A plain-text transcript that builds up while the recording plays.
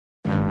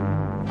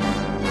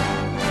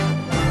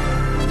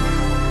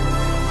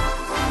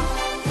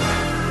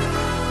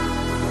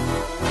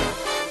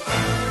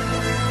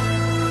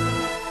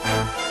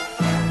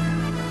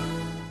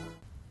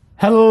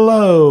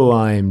Hello,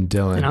 I'm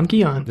Dylan. And I'm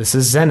Kiyan. This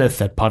is Zenith,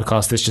 that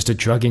podcast that's just a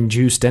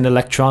drug-induced and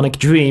electronic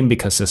dream,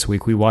 because this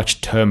week we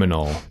watched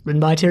Terminal. Written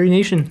by Terry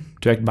Nation.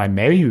 Directed by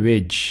Mary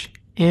Ridge.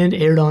 And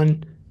aired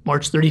on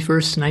March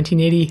 31st,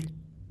 1980.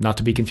 Not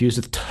to be confused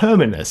with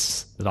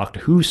Terminus, the Doctor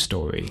Who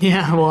story.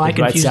 Yeah, well, I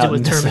confused it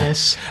with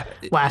Terminus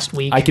last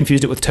week. I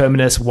confused it with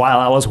Terminus while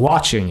I was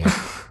watching it,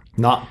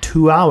 not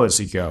 2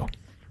 hours ago.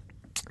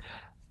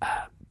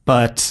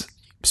 But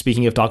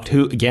speaking of Doctor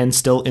Who, again,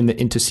 still in the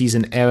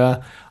interseason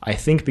era, I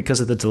think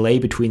because of the delay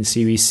between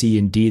Series C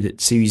and D,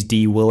 that Series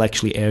D will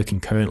actually air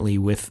concurrently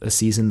with a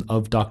season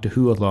of Doctor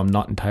Who, although I'm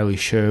not entirely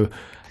sure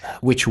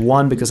which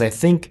one, because I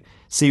think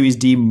Series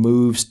D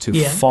moves to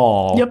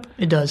fall. Yep,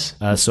 it does.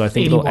 So I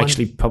think 81. it'll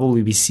actually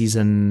probably be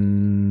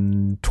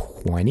season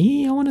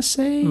 20, I want to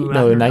say?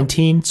 No,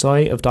 19,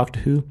 sorry, of Doctor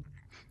Who.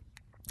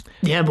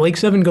 Yeah, Blake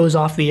 7 goes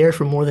off the air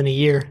for more than a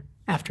year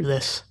after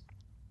this.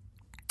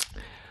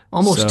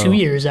 Almost 2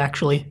 years,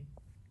 actually.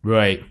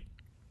 Right.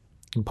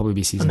 It'll probably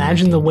be season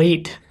Imagine 19. the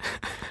wait.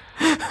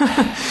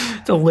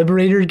 The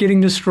Liberator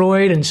getting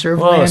destroyed and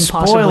Servalan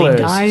possibly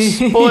dying.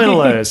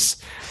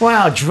 Spoilers.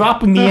 Wow,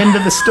 dropping the end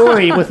of the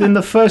story within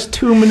the first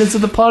 2 minutes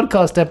of the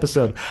podcast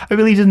episode. I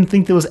really didn't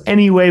think there was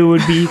any way it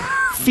would be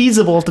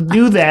feasible to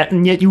do that,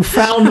 and yet you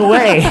found a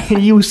way.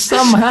 You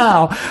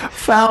somehow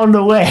found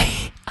a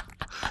way.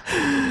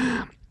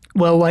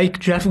 Well, like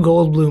Jeff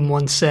Goldblum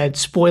once said,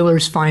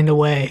 spoilers find a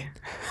way.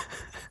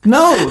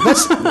 No,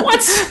 that's...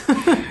 What?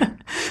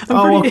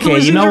 It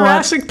was in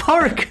Jurassic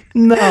Park.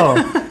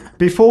 No.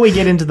 Before we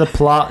get into the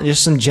plot,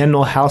 just some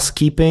general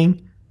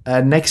housekeeping.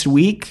 Next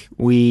week,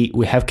 we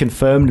have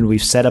confirmed and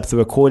we've set up the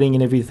recording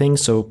and everything,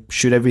 so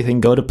should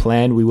everything go to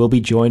plan, we will be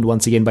joined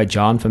once again by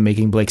John from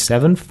Making Blake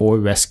 7 for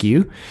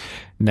Rescue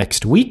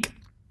next week.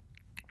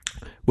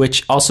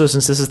 Which also,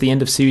 since this is the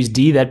end of Series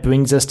D, that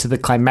brings us to the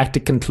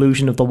climactic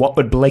conclusion of the What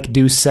Would Blake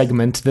Do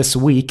segment this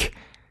week.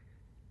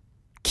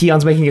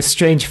 Kiyan's making a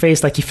strange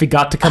face like he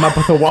forgot to come up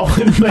with a what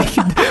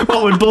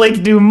would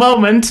Blake do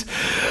moment.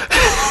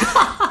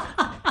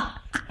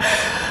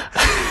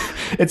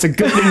 It's a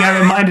good thing I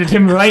reminded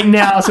him right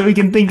now so we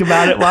can think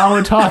about it while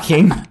we're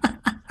talking.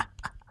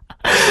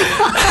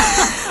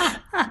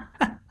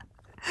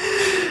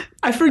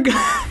 I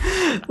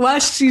forgot.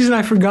 Last season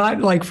I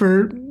forgot, like,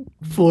 for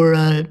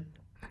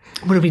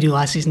what did we do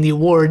last season? The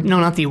award?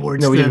 No, not the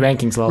awards. No, we did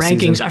rankings last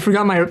season. I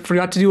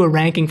forgot to do a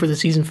ranking for the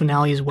season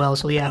finale as well.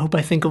 So yeah, I hope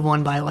I think of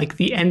one by like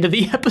the end of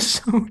the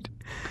episode.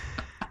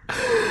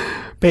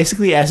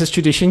 Basically, as is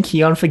tradition,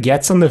 Kiyan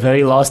forgets on the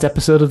very last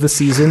episode of the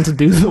season to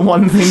do the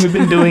one thing we've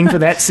been doing for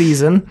that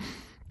season.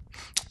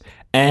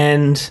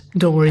 And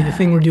don't worry, the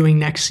thing we're doing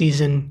next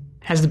season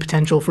has the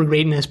potential for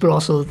greatness, but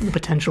also the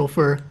potential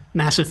for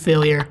massive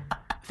failure.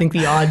 I think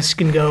the odds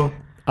can go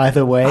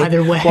Either way.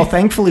 Well,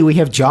 thankfully, we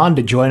have John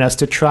to join us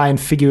to try and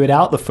figure it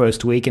out the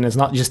first week, and it's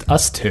not just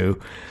us two.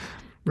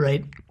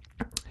 Right.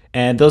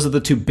 And those are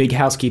the two big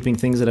housekeeping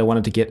things that I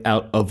wanted to get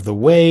out of the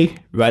way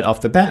right off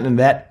the bat. And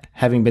that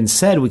having been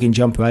said, we can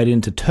jump right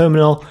into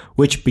Terminal,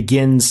 which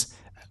begins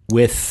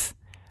with,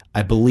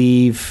 I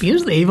believe...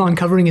 Begins with Avon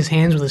covering his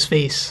hands with his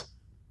face.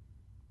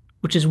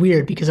 Which is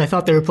weird, because I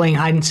thought they were playing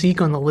hide and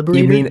seek on the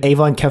Liberator. You mean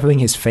Avon covering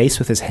his face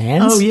with his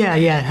hands? Oh,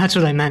 yeah, that's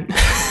what I meant.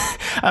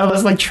 I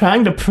was like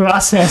trying to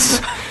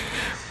process.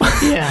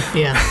 yeah,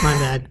 my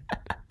bad.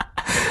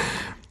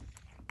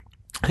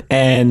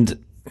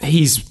 And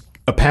he's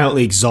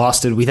apparently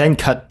exhausted. We then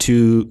cut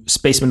to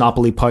Space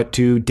Monopoly Part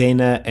 2.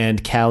 Dana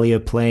and Callie are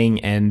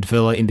playing, and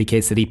Villa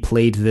indicates that he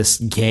played this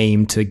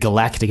game to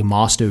Galactic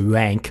Master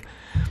rank.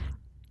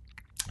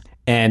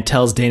 And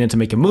tells Dana to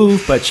make a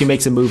move, but she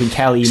makes a move and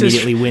Callie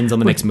immediately wins on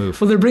the next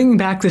move. Well, they're bringing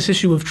back this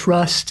issue of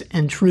trust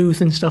and truth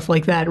and stuff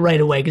like that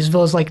right away, because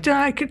Villa's like,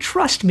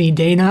 trust me,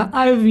 Dana.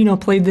 I've,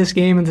 played this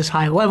game at this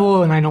high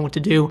level and I know what to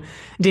do.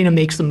 Dana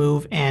makes the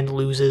move and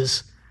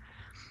loses.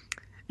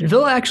 And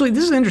Villa actually,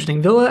 this is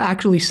interesting, Villa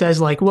actually says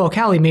like, well,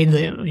 Callie made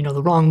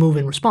the wrong move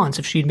in response.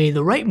 If she'd made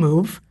the right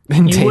move,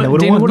 then Dana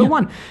would have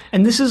won.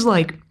 And this is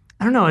like,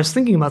 I don't know, I was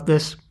thinking about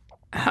this.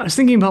 I was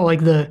thinking about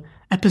like the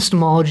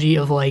epistemology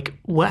of like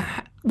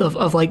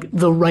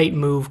the right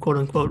move, quote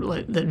unquote,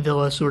 like, that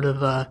Villa sort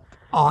of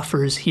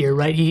offers here,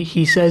 right?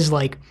 He says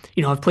like,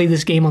 I've played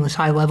this game on this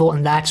high level,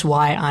 and that's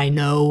why I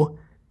know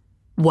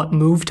what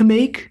move to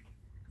make.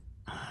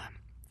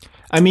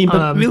 I mean,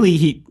 but really,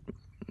 he,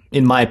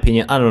 in my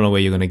opinion, I don't know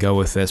where you're going to go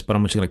with this, but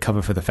I'm just going to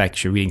cover for the fact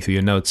that you're reading through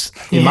your notes.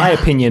 In my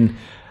opinion,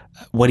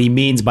 what he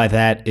means by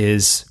that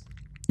is,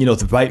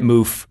 the right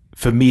move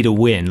for me to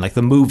win, like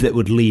the move that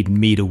would lead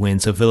me to win.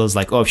 So Villa's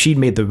like, if she'd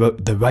made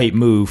the right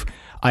move,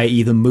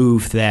 i.e. the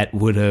move that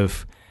would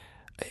have,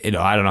 I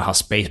don't know how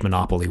Space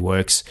Monopoly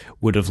works,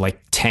 would have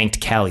like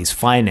tanked Callie's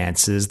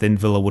finances, then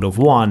Villa would have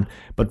won.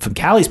 But from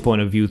Callie's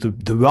point of view,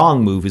 the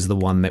wrong move is the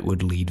one that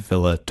would lead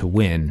Villa to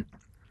win.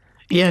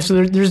 Yeah,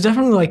 so there's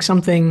definitely like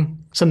something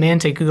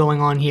semantic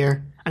going on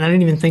here, and I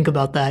didn't even think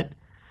about that.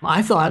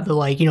 I thought that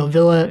like,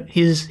 Villa,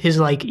 his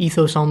like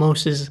ethos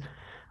almost is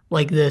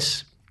like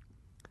this.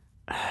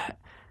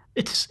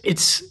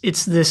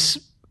 It's this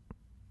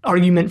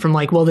argument from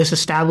like, well, this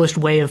established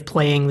way of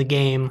playing the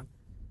game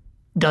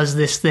does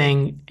this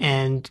thing,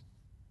 and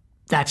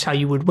that's how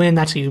you would win,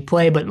 that's how you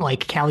play, but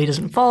like Callie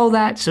doesn't follow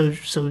that, so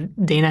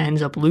Dana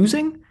ends up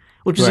losing,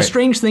 which is a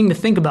strange thing to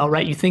think about,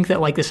 right? You think that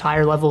like this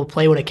higher level of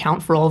play would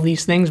account for all of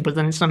these things, but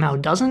then it somehow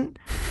doesn't.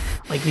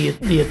 Like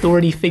the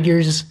authority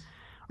figures,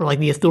 or like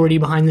the authority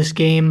behind this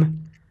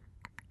game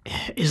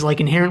is like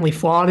inherently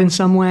flawed in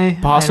some way.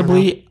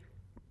 Possibly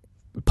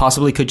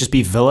could just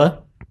be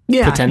Villa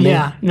pretending.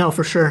 Yeah, no,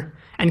 for sure.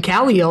 And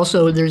Callie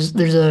also, there's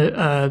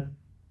a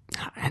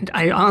and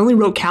I only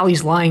wrote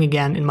Callie's lying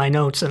again in my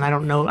notes, and I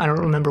don't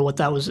remember what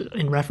that was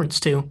in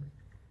reference to.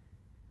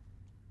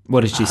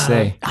 What did she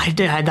say?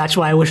 That's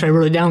why I wish I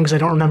wrote it down, because I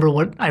don't remember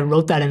what I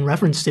wrote that in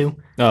reference to.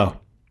 Oh.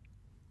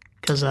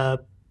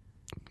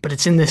 But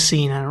it's in this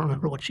scene. I don't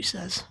remember what she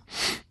says.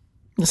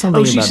 She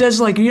says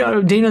like,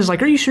 Dana's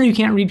like, are you sure you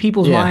can't read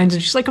people's minds?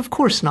 And she's like, of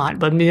course not.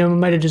 But it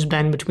might have just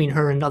been between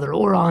her and other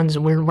Orons,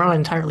 and we're not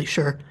entirely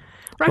sure.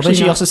 Well, then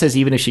she also says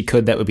even if she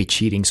could, that would be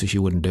cheating, so she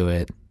wouldn't do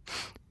it.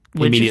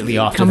 Immediately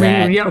after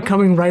that. Yeah,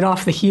 coming right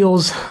off the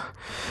heels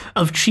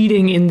of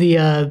cheating in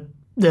the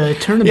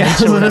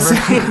tournaments or whatever.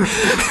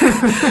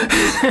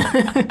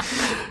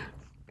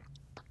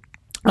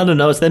 I don't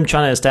know. It's them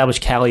trying to establish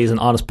Callie as an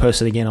honest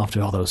person again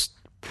after all those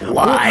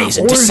lies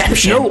and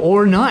deception. No,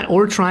 or not.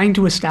 Or trying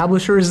to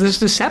establish her as this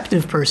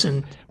deceptive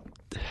person.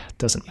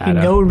 Doesn't matter. You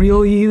can go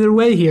really either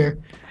way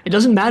here. It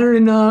doesn't matter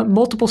in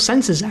multiple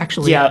senses,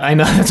 actually. Yeah, I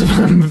know. That's what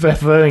I'm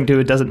referring to.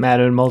 It doesn't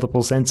matter in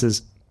multiple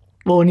senses.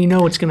 Well, when you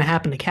know what's going to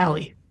happen to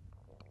Callie.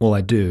 Well, I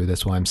do.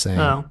 That's why I'm saying.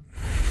 Oh.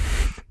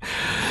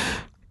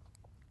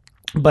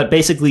 But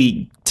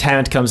basically,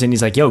 Tarrant comes in.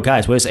 He's like, yo,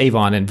 guys, where's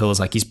Avon? And Villa's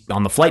like, he's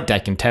on the flight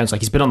deck. And Tarrant's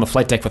like, he's been on the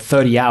flight deck for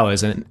 30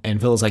 hours. And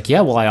Villa's like,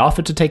 yeah, well, I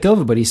offered to take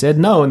over, but he said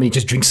no. And he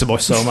just drinks some more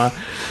Soma.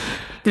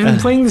 They've been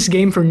playing this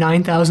game for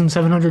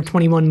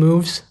 9,721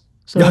 moves.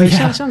 So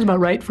sounds about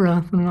right for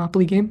a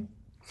Monopoly game.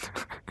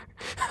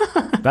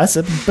 That's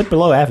a bit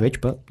below average,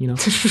 but, you know.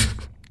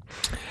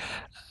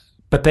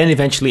 But then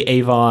eventually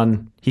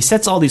Avon, he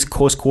sets all these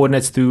course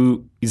coordinates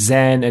through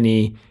Zen, and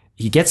he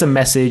gets a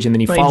message, and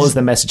then he follows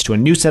the message to a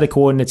new set of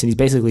coordinates, and he's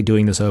basically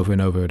doing this over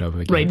and over and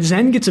over again. Right.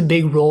 Zen gets a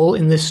big role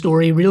in this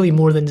story, really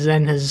more than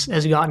Zen has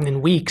gotten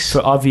in weeks.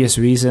 For obvious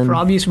reasons.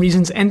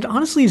 And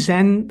honestly,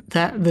 Zen,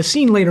 the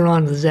scene later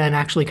on with Zen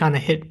actually kind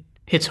of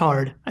hits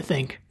hard, I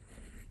think.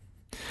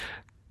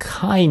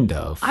 Kind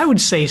of. I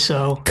would say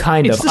so.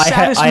 Kind of. It's the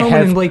saddest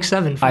moment in Blake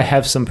 7 for me. I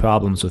have some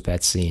problems with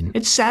that scene.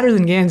 It's sadder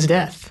than Gan's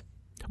death.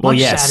 Well,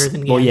 yes.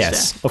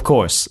 Death. Of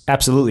course.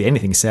 Absolutely.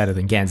 Anything's sadder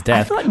than Gan's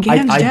death. I thought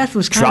Gan's death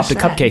was kind of sad. I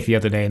dropped a cupcake the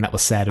other day, and that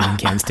was sadder than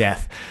Gan's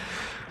death.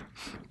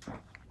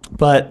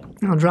 But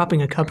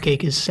dropping a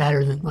cupcake is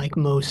sadder than like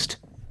most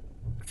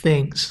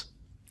things.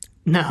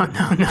 No,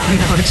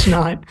 it's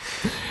not.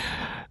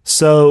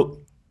 So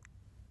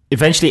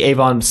eventually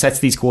Avon sets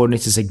these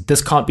coordinates and says,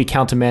 this can't be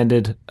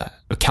countermanded.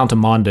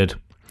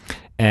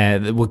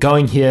 And we're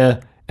going here,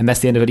 and that's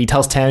the end of it. He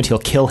tells Tarrant he'll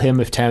kill him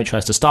if Tarrant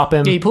tries to stop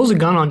him. Yeah, he pulls a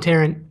gun on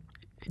Tarrant.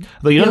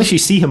 Though you don't actually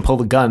see him pull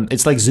the gun.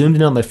 It's like zoomed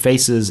in on their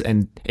faces,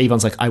 and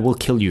Avon's like, I will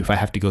kill you if I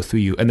have to go through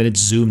you. And then it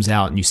zooms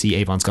out, and you see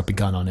Avon's got the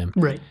gun on him.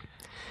 Right.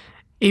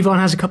 Avon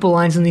has a couple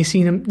lines in this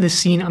scene.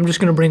 I'm just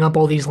going to bring up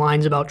all these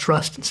lines about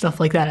trust and stuff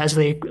like that as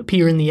they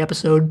appear in the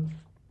episode,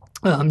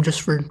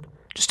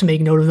 just to make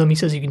note of them. He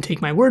says, you can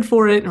take my word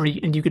for it,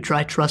 and you could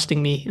try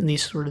trusting me in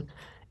these sort of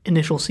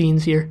initial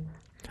scenes here.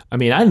 I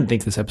mean, I didn't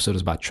think this episode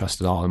was about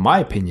trust at all. In my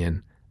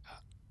opinion,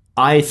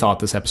 I thought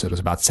this episode was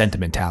about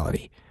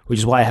sentimentality, which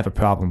is why I have a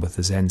problem with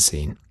the Zen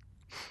scene.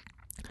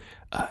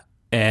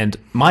 And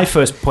my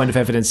first point of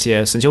evidence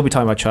here, since you'll be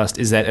talking about trust,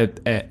 is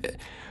that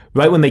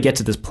right when they get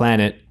to this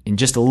planet, in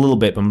just a little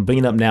bit, but I'm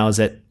bringing it up now, is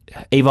that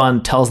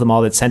Avon tells them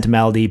all that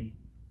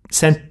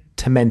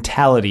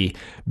sentimentality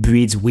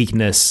breeds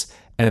weakness,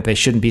 and that they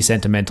shouldn't be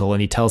sentimental,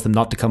 and he tells them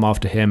not to come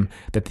after him,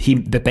 that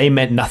they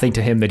meant nothing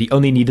to him, that he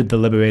only needed the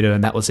Liberator,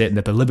 and that was it, and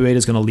that the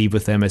Liberator's going to leave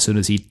with him as soon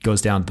as he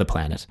goes down to the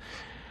planet.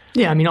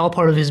 Yeah, I mean, all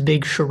part of his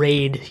big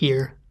charade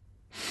here.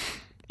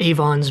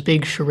 Avon's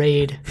big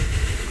charade.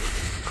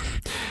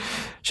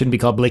 Shouldn't be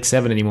called Blake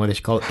 7 anymore. They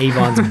should call it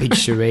Avon's big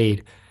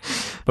charade.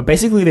 But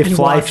basically they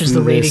fly through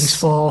the ratings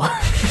fall.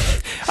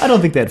 I don't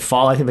think they'd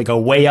fall. I think they go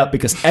way up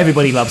because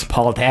everybody loves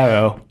Paul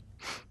Darrow.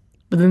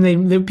 But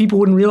then the people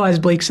wouldn't realize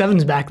Blake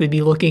 7's back. They'd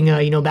be looking,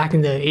 back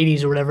in the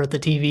 80s or whatever at the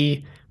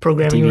TV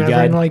programming or whatever.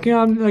 Guide.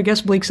 And like, I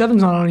guess Blake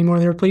 7's not on anymore.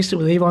 They replaced it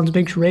with Avon's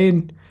big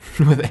charade.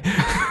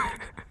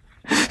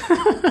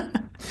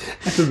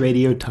 At the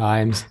Radio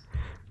Times.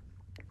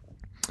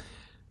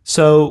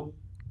 So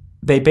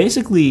they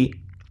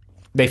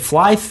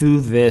fly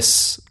through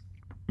this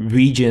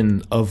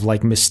region of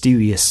like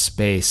mysterious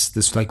space,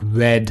 this like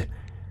red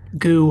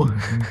goo.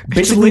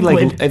 Basically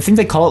like, I think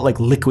they call it like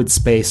liquid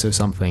space or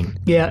something.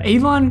 Yeah,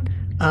 Avon,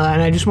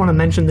 and I just want to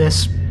mention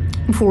this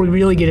before we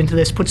really get into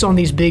this, puts on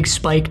these big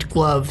spiked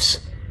gloves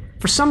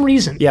for some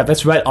reason. Yeah,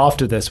 that's right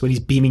after this when he's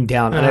beaming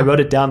down. And I wrote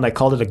it down and I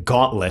called it a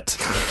gauntlet.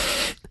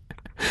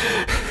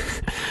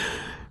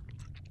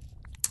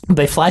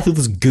 They fly through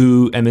this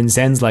goo, and then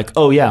Zen's like,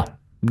 oh yeah,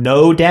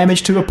 no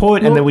damage to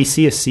report. And then we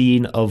see a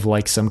scene of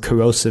like some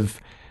corrosive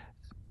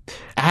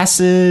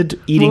acid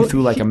eating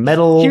through like a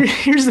metal.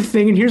 Here's the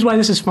thing, and here's why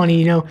this is funny.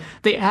 You know,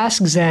 they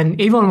ask Zen,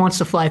 Avon wants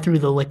to fly through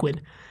the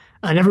liquid,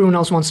 and everyone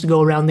else wants to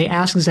go around. They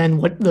ask Zen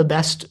what the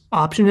best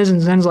option is,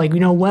 and Zen's like,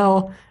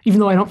 well, even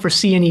though I don't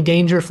foresee any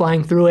danger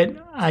flying through it,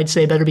 I'd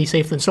say better be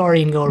safe than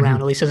sorry and go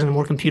around, at least as in a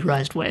more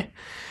computerized way.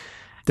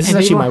 This is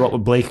actually my what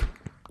would Blake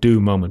do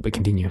moment, but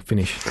continue,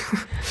 finish.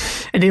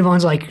 And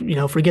Avon's like,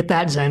 forget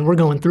that, Zen, we're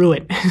going through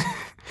it.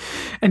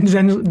 And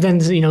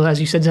then, as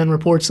you said, Zen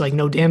reports like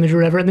no damage or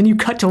whatever, and then you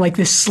cut to like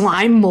this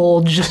slime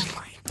mold just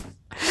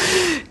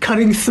like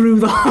cutting through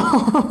the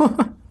hole.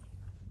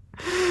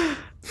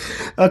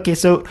 Okay,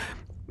 so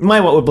my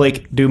what would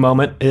Blake do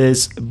moment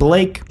is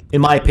Blake,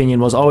 in my opinion,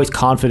 was always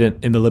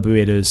confident in the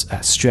Liberator's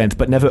strength,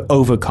 but never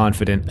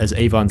overconfident, as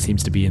Avon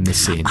seems to be in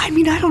this scene. I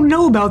mean, I don't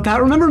know about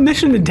that. Remember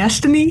Mission to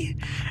Destiny?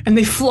 And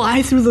they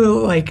fly through the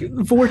like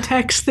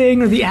vortex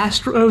thing, or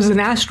it was an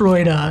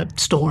asteroid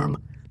storm,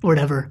 or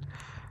whatever.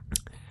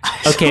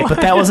 Okay,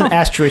 but that was an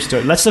asteroid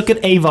storm. Let's look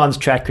at Avon's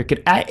track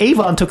record.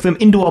 Avon took them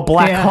into a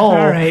black hole.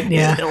 All right,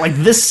 yeah. Like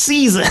this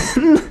season.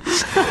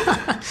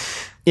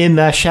 In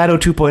Shadow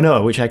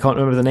 2.0, which I can't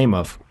remember the name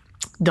of.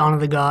 Dawn of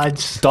the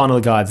Gods. Dawn of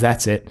the Gods,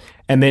 that's it.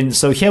 And then,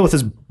 so here with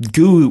this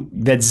goo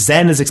that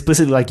Zen is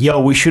explicitly like,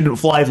 yo, we shouldn't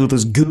fly through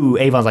this goo.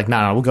 Avon's like,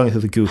 no, we're going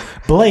through the goo.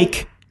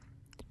 Blake,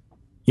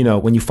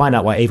 when you find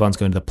out why Avon's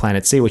going to the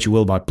planet, say what you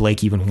will about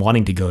Blake even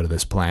wanting to go to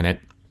this planet.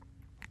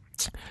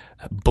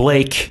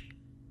 Blake,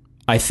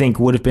 I think,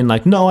 would have been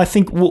like, no, I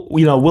think,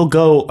 we'll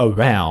go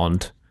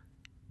around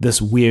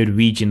this weird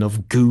region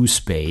of goo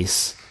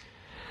space.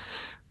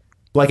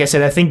 Like I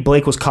said, I think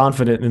Blake was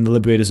confident in the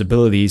Liberator's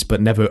abilities, but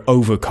never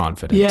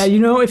overconfident. Yeah,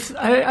 if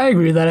I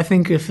agree with that. I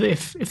think if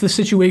the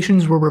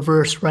situations were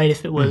reversed, right?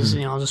 If it was,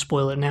 I'll just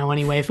spoil it now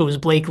anyway. If it was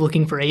Blake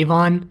looking for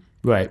Avon,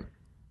 right?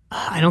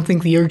 I don't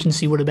think the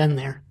urgency would have been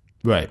there.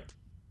 Right.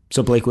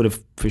 So Blake would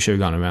have for sure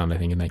gone around, I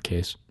think, in that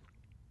case.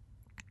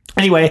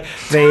 Anyway,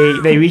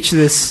 they reach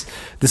this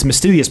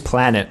mysterious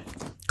planet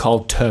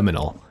called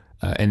Terminal,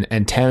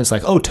 and Terran's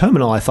like, oh,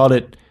 Terminal, I thought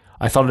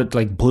it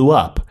like blew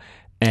up.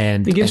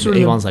 And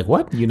Avon's like,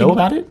 what? You know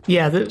about it?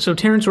 Yeah, so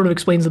Terran sort of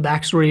explains the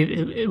backstory.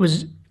 It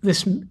was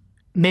this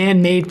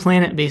man-made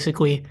planet,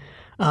 basically,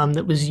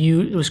 that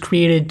was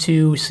created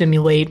to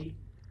simulate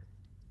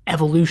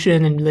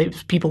evolution,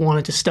 and people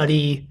wanted to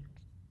study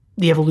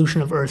the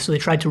evolution of Earth, so they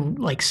tried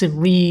to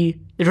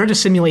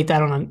simulate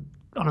that on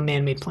a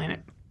man-made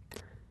planet.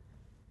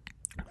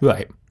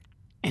 Right.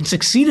 And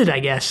succeeded, I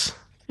guess,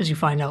 as you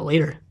find out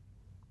later.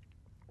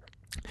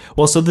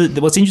 Well, so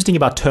what's interesting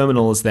about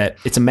Terminal is that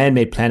it's a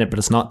man-made planet, but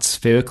it's not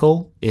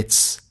spherical.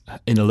 It's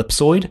an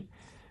ellipsoid.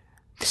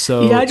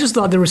 So yeah, I just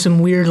thought there was some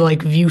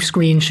weird view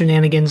screen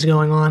shenanigans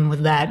going on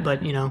with that,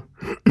 but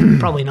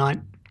probably not.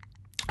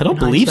 I don't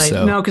believe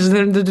so. No, because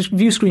the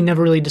view screen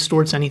never really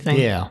distorts anything.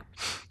 Yeah.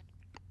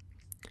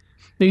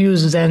 They use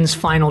Zen's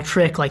final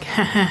trick, like,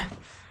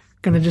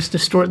 gonna just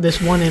distort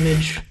this one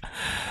image.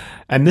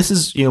 And this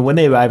is, when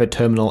they arrive at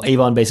Terminal,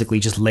 Avon basically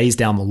just lays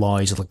down the law.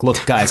 He's like,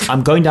 look, guys,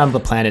 I'm going down to the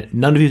planet.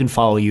 None of you can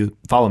follow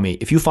me.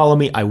 If you follow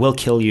me, I will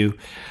kill you.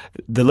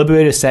 The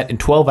Liberator is set in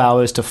 12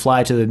 hours to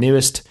fly to the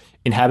nearest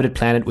inhabited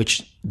planet,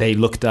 which they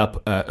looked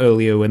up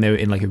earlier when they were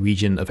in a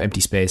region of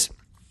empty space.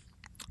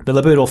 The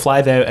Liberator will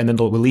fly there, and then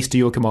they'll release to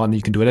your command, and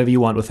you can do whatever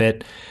you want with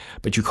it.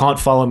 But you can't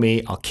follow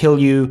me. I'll kill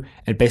you.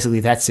 And basically,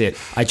 that's it.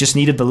 I just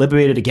needed the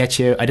Liberator to get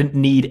here. I didn't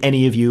need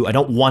any of you. I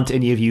don't want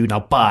any of you.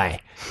 Now,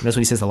 bye. And that's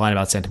when he says the line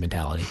about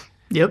sentimentality.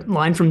 Yep,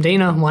 line from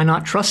Dana. Why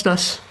not trust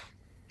us?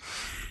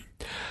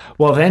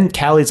 Well, then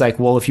Callie's like,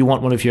 well, if you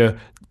want one of your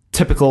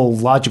typical,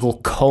 logical,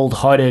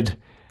 cold-hearted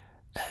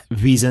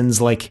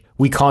reasons, like,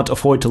 we can't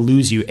afford to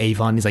lose you,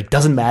 Avon. He's like,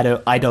 doesn't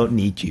matter. I don't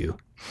need you.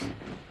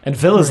 And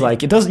Villa's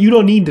like, you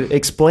don't need to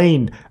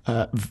explain,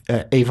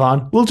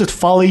 Avon. We'll just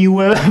follow you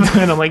wherever.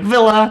 And I'm like,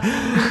 Villa.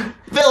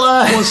 Well,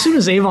 as soon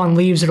as Avon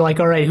leaves, they're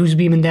like, all right, who's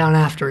beaming down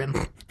after him?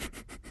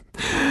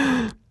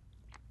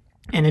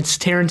 And it's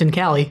Terrence and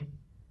Callie.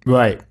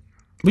 Right.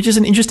 Which is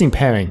an interesting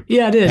pairing.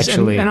 Yeah, it is.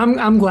 Actually. And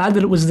I'm glad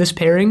that it was this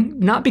pairing.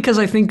 Not because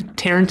I think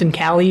Terrence and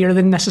Callie are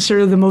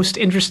necessarily the most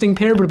interesting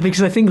pair, but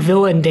because I think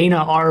Villa and Dana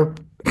are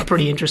a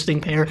pretty interesting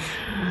pair.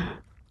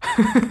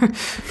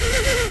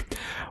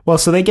 Well,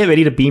 so they get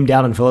ready to beam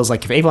down, and Villa's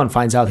like, if Avon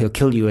finds out, he'll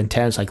kill you. And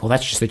Terran's like, well,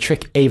 that's just a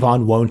trick.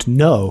 Avon won't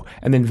know.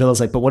 And then Villa's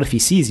like, but what if he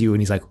sees you?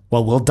 And he's like,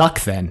 well, we'll duck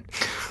then.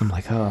 I'm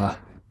like,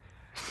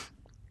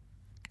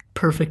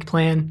 Perfect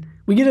plan.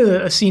 We get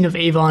a scene of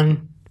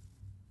Avon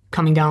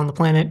coming down on the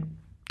planet,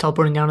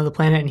 teleporting down to the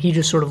planet, and he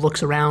just sort of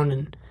looks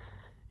around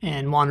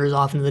and wanders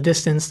off into the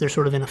distance. They're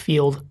sort of in a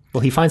field.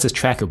 Well, he finds this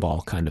tracker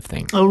ball kind of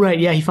thing. Oh, right.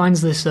 Yeah, he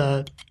finds this...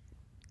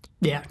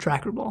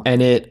 tracker ball.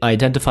 And it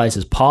identifies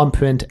his palm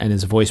print and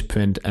his voice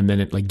print, and then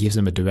it gives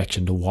him a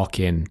direction to walk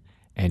in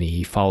and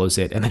he follows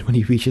it. And then when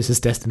he reaches his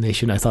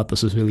destination, I thought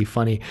this was really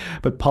funny.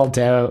 But Paul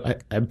Darrow,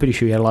 I'm pretty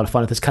sure he had a lot of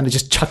fun with this, kind of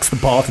just chucks the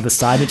ball to the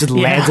side and it just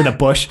lands in a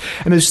bush.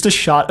 And there's just a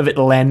shot of it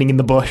landing in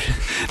the bush.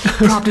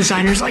 Prop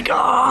designer's like,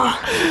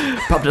 oh.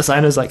 Prop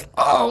designer's like,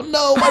 oh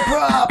no, my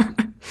prop.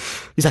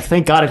 He's like,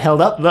 thank God it held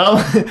up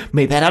though.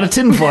 Made that out of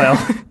tinfoil.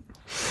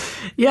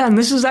 Yeah, and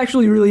this is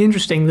actually really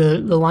interesting. The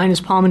line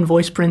is palm and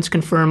voice prints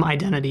confirm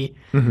identity.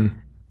 Mm-hmm.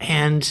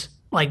 And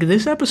like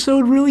this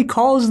episode really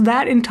calls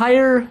that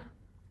entire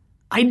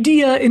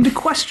idea into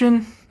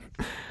question.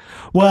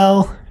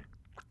 Well,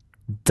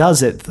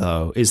 does it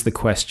though, is the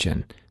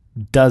question.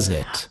 Does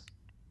it?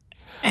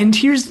 And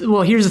here's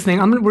the thing.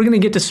 We're going to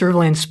get to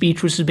Servalan's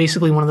speech, which is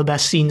basically one of the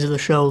best scenes of the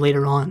show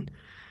later on.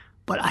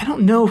 But I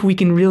don't know if we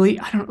can really,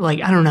 I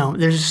don't know.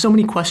 There's so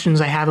many questions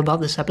I have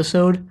about this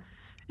episode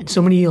and so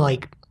many, I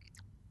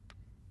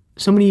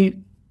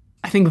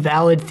think,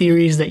 valid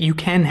theories that you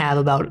can have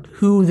about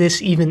who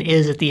this even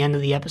is at the end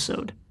of the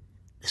episode.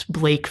 This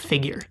Blake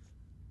figure.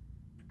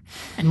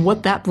 And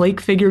what that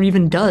Blake figure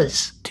even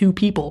does to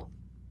people.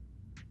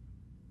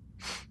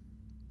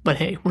 But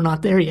hey, we're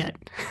not there yet.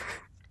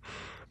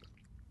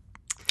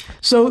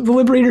 So the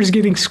Liberator's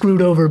getting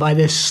screwed over by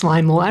this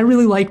slime mold. I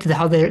really liked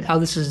how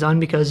this is done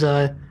because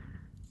I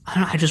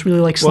just really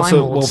like slime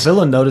molds. Well,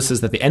 Villa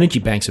notices that the energy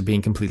banks are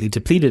being completely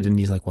depleted, and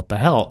he's like, what the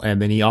hell? And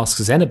then he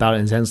asks Zen about it,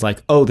 and Zen's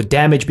like, oh, the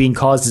damage being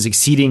caused is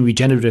exceeding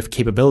regenerative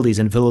capabilities.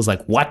 And Villa's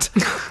like, what?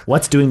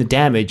 What's doing the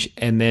damage?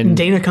 And then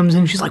Dana comes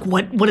in, she's like,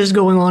 what is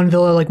going on,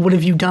 Villa? Like, what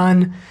have you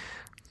done?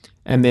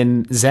 And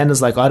then Zen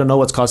is like, I don't know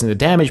what's causing the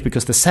damage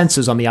because the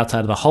sensors on the outside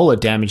of the hull are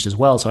damaged as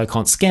well, so I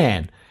can't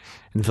scan.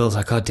 And Villa's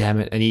like, oh, damn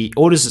it. And he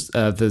orders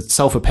the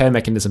self-repair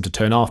mechanism to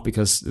turn off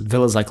because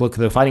Villa's like, look,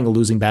 they're fighting a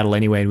losing battle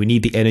anyway, and we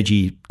need the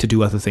energy to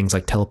do other things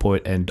like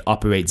teleport and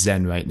operate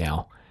Zen right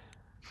now.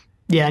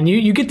 Yeah, and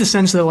you get the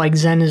sense that like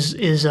Zen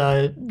is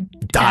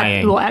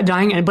dying.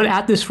 Dying, but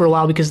at this for a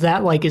while because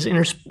that like this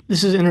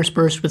is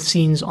interspersed with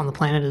scenes on the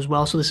planet as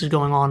well. So this is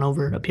going on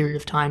over a period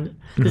of time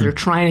that they're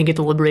trying to get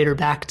the Liberator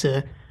back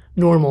to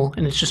normal,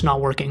 and it's just not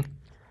working.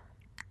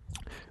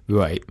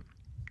 Right.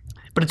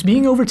 But it's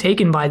being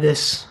overtaken by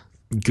this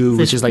goo,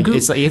 which is like goo.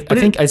 It's like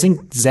I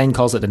think Zen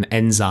calls it an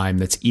enzyme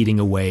that's eating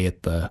away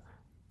at the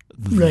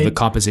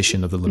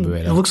composition of the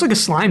Liberator. It looks like a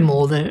slime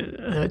mold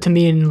to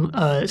me,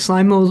 and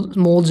slime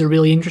molds are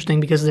really interesting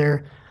because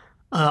they're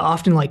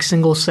often like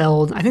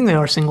single-celled. I think they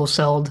are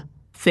single-celled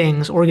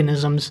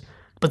organisms,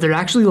 but they're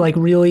actually like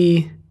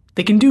really.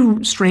 They can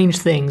do strange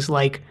things,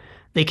 like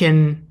they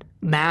can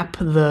map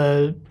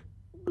rail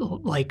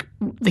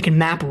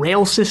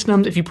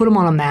systems. If you put them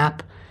on a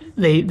map,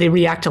 they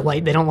react to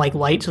light. They don't like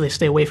light, so they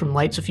stay away from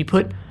light. So if you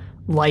put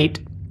light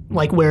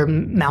like where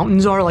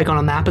mountains are, like on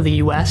a map of the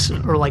US,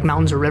 or like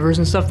mountains or rivers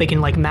and stuff, they can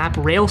like map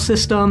rail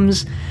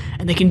systems,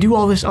 and they can do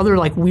all this other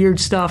like weird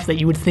stuff that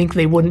you would think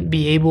they wouldn't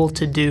be able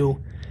to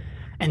do.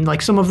 And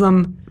like some of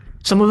them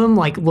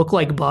like look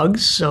like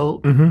bugs,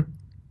 so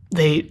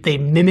they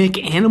mimic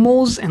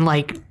animals, and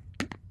like,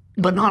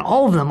 but not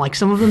all of them. Like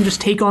some of them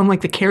just take on like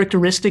the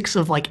characteristics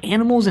of like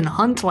animals and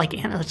hunt like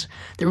animals.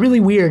 They're really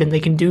weird, and they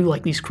can do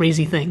like these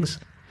crazy things.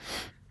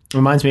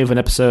 Reminds me of an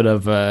episode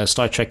of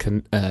Star Trek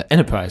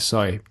Enterprise,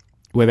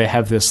 where they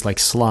have this like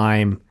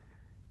slime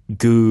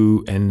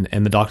goo, and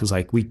the doctor's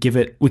like, we can give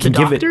it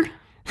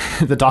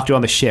the doctor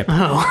on the ship.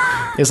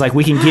 Oh. It's like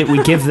we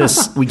give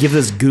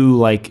this goo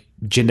like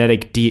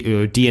genetic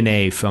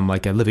DNA from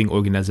like a living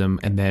organism,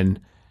 and then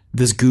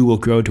this goo will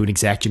grow to an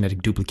exact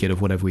genetic duplicate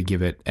of whatever we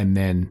give it, and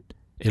then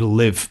it'll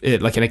live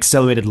like an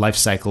accelerated life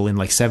cycle. In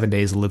like 7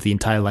 days, it'll live the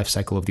entire life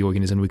cycle of the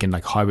organism. We can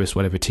like harvest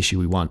whatever tissue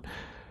we want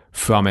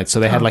from it. So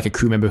they had like a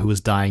crew member who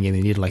was dying, and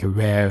they needed like a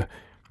rare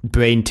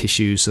brain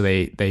tissue, so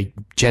they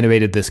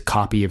generated this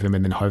copy of him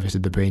and then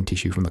harvested the brain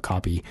tissue from the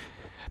copy.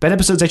 That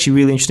episode's actually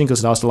really interesting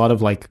because it asked a lot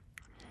of like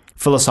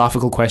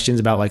philosophical questions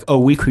about like, oh,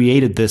 we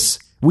created this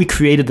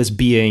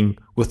being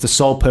with the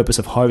sole purpose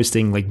of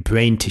harvesting like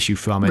brain tissue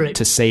from it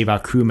to save our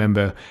crew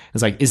member.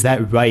 It's like, is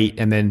that right?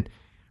 And then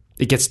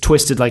it gets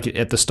twisted. Like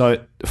at the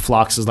start,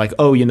 Phlox is like,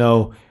 oh,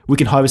 we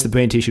can harvest the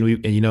brain tissue,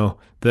 and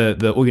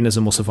the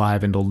organism will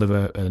survive and it'll live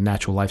a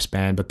natural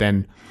lifespan. But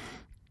then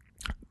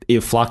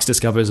if Phlox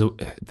discovers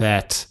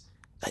that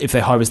if they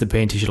harvest the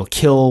brain tissue, it'll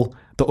kill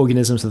the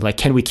organism. So they're like,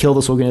 can we kill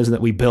this organism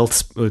that we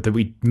built, or that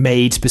we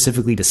made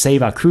specifically to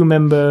save our crew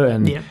member?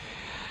 And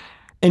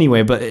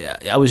anyway,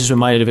 but I was just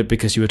reminded of it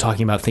because you were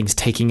talking about things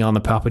taking on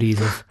the properties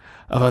of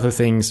other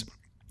things.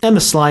 And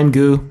the slime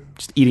goo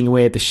just eating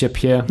away at the ship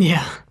here.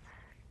 Yeah.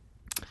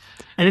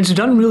 And it's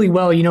done really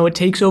well. It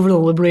takes over the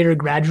Liberator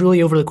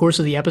gradually over the course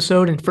of the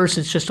episode. And first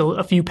it's just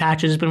a few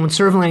patches. But when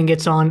Servalan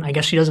gets on, I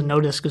guess she doesn't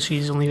notice because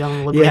she's only done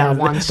the Liberator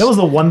once. That was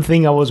the one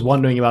thing I was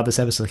wondering about this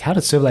episode. Like, how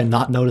did Servalan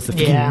not notice the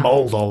freaking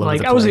mold all over the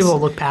place? I was able to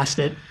look past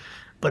it.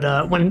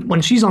 But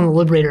when she's on the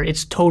Liberator,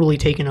 it's totally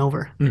taken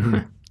over. Mm-hmm.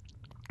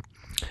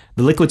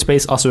 The liquid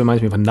space also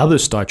reminds me of another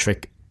Star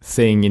Trek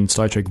thing. In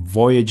Star Trek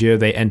Voyager,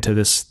 they enter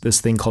this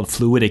thing called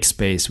fluidic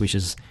space, which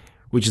is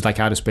like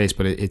outer space,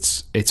 but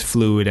it's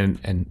fluid,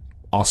 and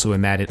also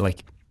in that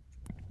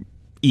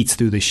eats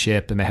through the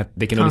ship, and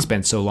they can only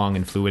spend so long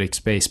in fluidic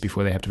space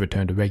before they have to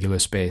return to regular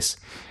space.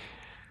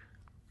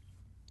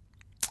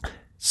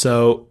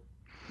 So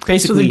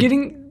basically, they're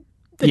getting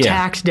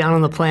attacked down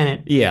on the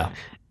planet. Yeah.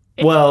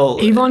 Well,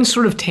 Avon's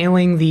sort of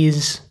tailing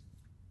these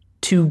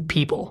two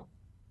people.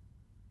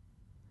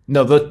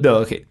 No,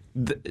 okay.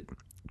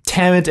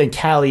 Tarrant and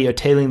Callie are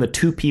tailing the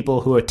two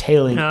people who are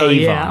tailing Avon.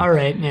 Yeah, all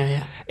right.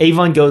 Yeah.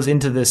 Avon goes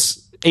into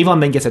this.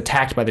 Avon then gets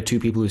attacked by the two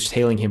people who's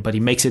tailing him, but he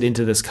makes it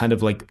into this kind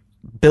of like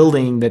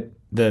building that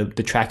the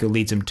tracker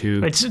leads him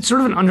to. It's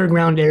sort of an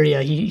underground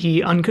area.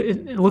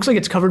 It looks like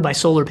it's covered by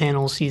solar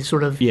panels. He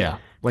sort of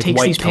like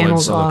takes these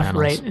panels off,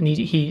 panels. right? And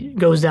he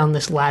goes down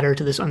this ladder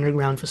to this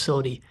underground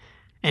facility.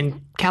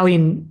 And Callie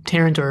and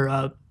Tarrant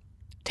are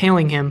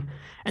tailing him,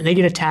 and they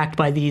get attacked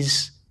by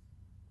these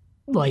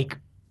like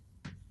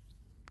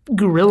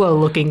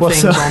gorilla-looking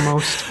things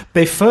almost.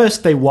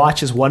 They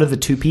watch as one of the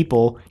two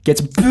people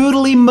gets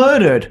brutally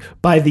murdered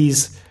by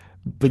these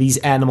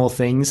animal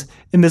things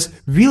in this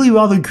really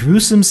rather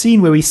gruesome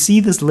scene where we see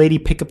this lady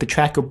pick up the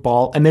tracker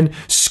ball and then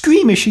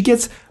scream as she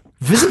gets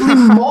visibly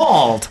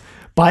mauled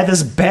by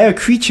this bear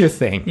creature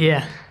thing.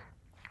 Yeah.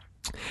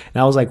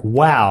 And I was like,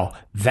 wow,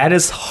 that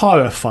is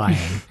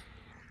horrifying.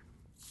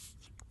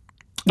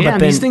 Yeah,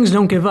 and these things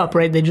don't give up,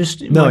 right? They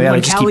just... No,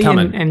 they just keep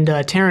coming. And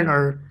Tarrant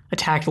are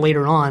attacked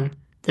later on,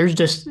 there's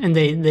just... And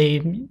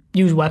they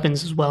use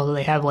weapons as well.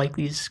 They have like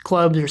these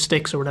clubs or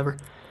sticks or whatever.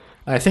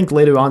 I think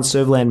later on,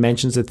 Servalan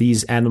mentions that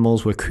these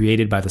animals were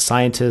created by the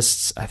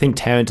scientists. I think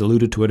Tarrant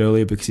alluded to it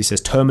earlier because he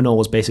says Terminal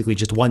was basically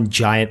just one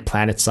giant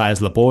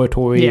planet-sized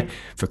laboratory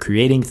for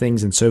creating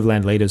things, and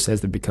Servalan later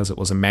says that because it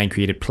was a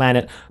man-created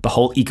planet, the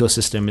whole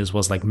ecosystem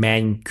was like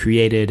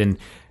man-created and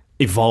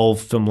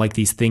evolved from like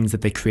these things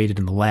that they created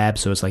in the lab,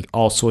 so it's like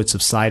all sorts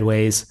of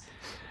sideways.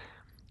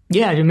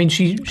 Yeah, I mean,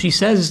 she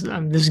says,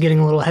 this is getting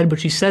a little ahead, but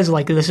she says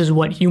like this is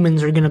what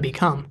humans are going to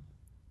become.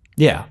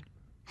 Yeah.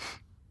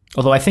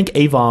 Although I think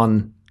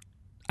Avon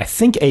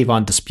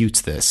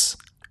disputes this.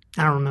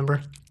 I don't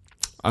remember.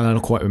 I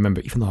don't quite remember,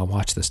 even though I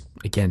watched this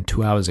again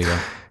 2 hours ago.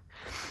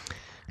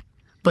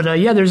 But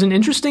there's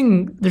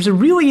a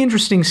really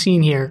interesting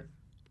scene here,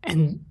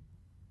 and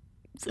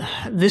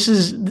this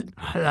is,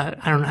 I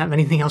don't have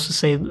anything else to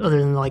say other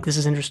than like this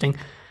is interesting,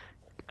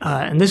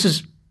 and this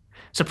is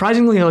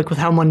surprisingly like with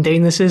how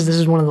mundane this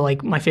is one of the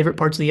like my favorite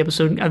parts of the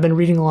episode. I've been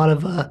reading a lot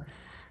of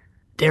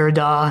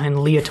Derrida and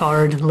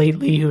Leotard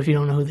lately, who, if you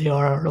don't know who they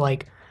are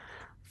like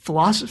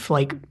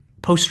like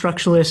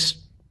post-structuralist,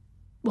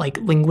 like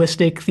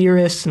linguistic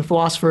theorists and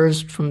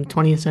philosophers from the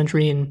 20th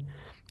century. And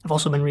I've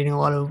also been reading a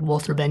lot of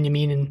Walter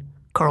Benjamin and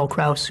Karl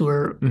Kraus, who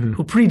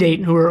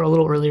predate, who are a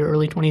little earlier,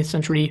 early 20th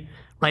century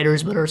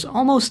writers, but are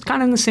almost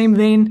kind of in the same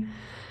vein.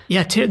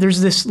 Yeah,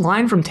 there's this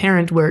line from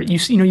Tarrant where you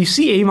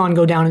see Avon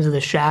go down into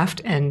the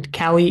shaft, and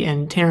Callie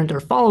and Tarrant are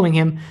following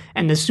him.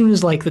 And as soon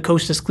as like the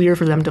coast is clear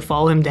for them to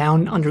follow him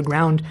down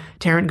underground,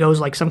 Tarrant goes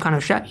like some kind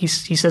of shaft. He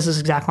says this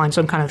exact line: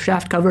 some kind of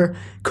shaft cover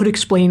could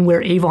explain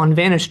where Avon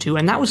vanished to.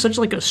 And that was such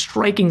like a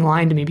striking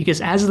line to me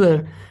because as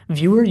the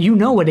viewer, you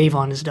know what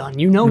Avon has done.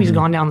 You know he's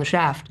gone down the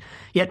shaft.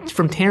 Yet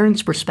from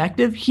Tarrant's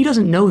perspective, he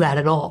doesn't know that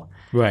at all.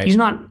 Right. He's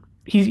not.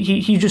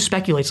 He just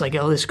speculates like,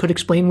 oh, this could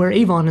explain where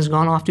Avon has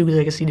gone off to, because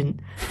I guess he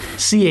didn't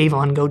see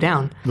Avon go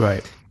down.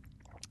 Right.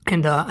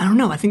 And I don't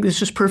know. I think this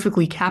just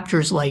perfectly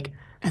captures like,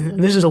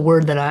 and this is a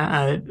word that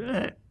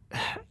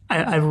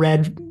I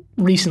read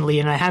recently,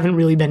 and I haven't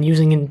really been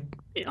using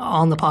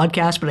on the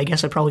podcast, but I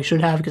guess I probably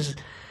should have because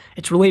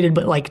it's related.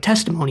 But like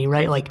testimony,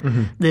 right? Like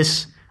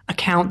this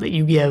account that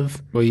you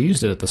give. Well, you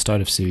used it at the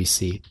start of Series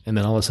C, and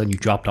then all of a sudden you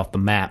dropped off the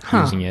map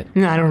using it.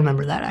 No, I don't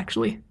remember that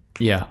actually.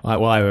 Yeah,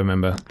 well, I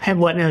remember. Had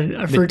what,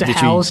 referred to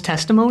Hal's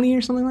testimony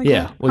or something like that?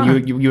 Yeah, well,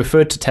 you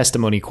referred to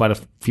testimony quite a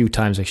few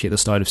times actually at the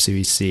start of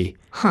Series C.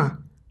 Huh.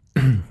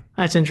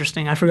 That's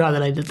interesting. I forgot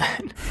that I did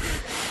that.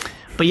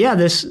 But yeah,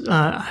 this,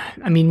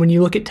 I mean, when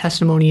you look at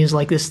testimony as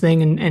like this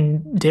thing,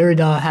 and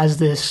Derrida has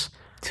this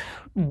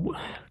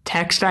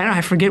text,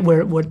 I forget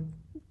what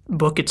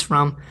book it's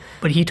from,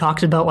 but he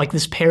talks about like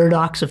this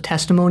paradox of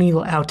testimony,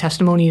 how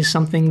testimony is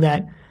something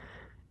that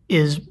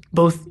is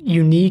both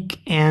unique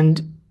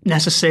and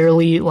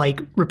necessarily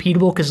like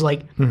repeatable, because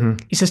like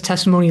he says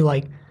testimony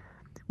like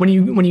when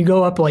you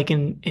go up like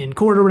in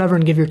court or whatever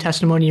and give your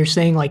testimony, you're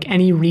saying like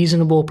any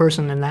reasonable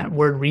person, and that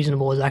word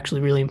reasonable is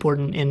actually really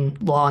important in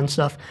law and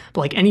stuff,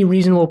 but like any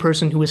reasonable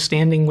person who was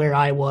standing where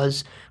I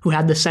was, who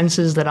had the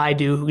senses that I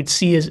do, who could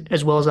see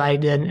as well as I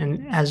did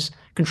and has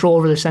control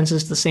over their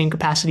senses to the same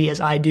capacity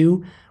as I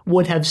do,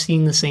 would have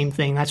seen the same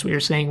thing. That's what you're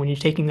saying when you're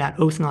taking that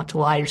oath not to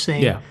lie. You're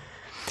saying,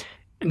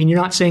 I mean,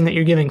 you're not saying that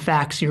you're giving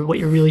facts. What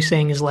you're really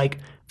saying is like,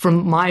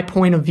 from my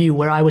point of view,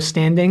 where I was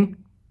standing,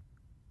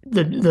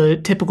 the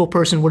typical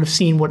person would have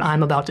seen what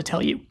I'm about to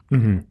tell you.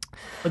 Mm-hmm.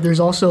 But there's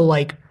also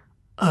like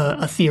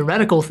a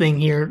theoretical thing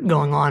here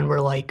going on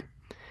where like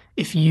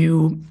if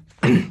you're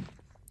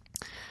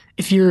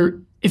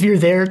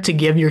there to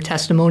give your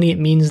testimony, it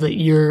means that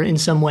you're in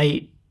some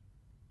way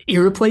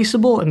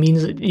irreplaceable. It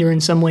means that you're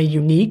in some way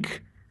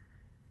unique.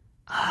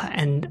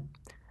 And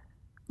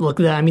look,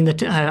 I'm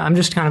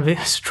just kind of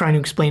trying to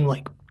explain,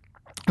 like,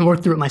 and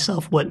work through it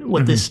myself,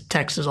 what this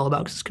text is all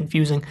about, because it's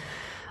confusing.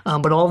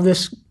 But all of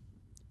this,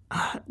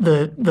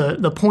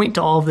 the point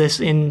to all of this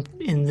in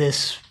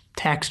this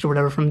text or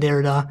whatever from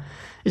Derrida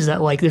is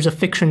that, like, there's a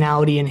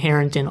fictionality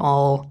inherent in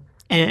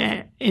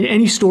in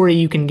any story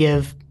you can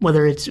give,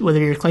 whether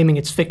you're claiming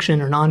it's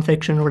fiction or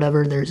nonfiction or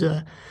whatever. There's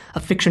a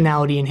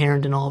fictionality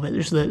inherent in all of it.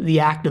 There's the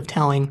act of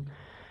telling,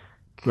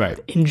 right,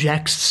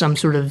 injects some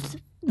sort of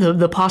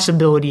the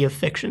possibility of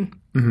fiction.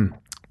 Mm-hmm.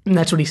 And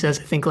that's what he says.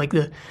 I think, like,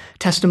 the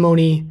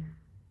testimony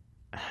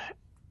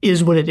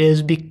is what it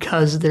is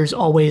because there's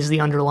always the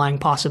underlying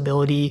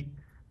possibility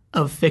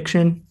of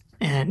fiction.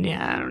 And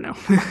yeah, I don't know.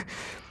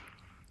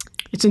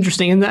 It's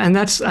interesting. And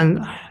I was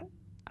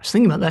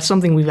thinking about that's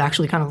something we've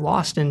actually kind of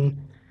lost in.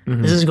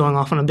 Mm-hmm. This is going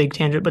off on a big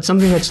tangent, but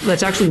something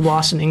that's actually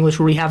lost in English,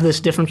 where we have this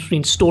difference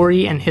between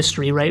story and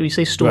history, right? We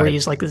say story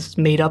is like this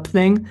made up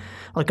thing.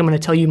 Like, I'm going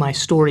to tell you my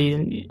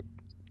story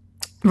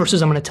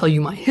versus I'm going to tell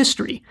you my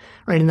history,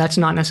 right? And that's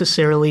not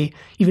necessarily,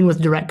 even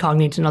with direct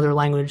cognates in other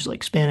languages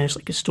like Spanish,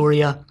 like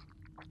Historia,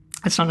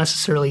 that's not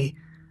necessarily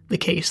the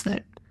case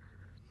that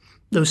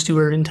those two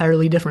are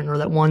entirely different, or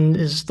that one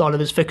is thought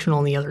of as fictional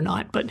and the other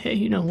not. But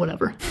hey,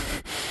 whatever.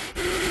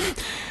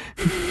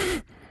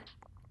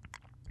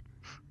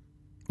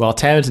 Well,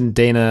 Terrence and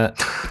Dana,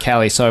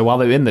 Callie, so while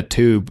they're in the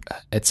tube,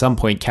 at some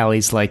point,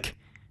 Callie's like,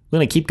 we're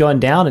going to keep going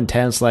down. And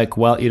Terrence's like,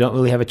 well, you don't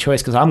really have a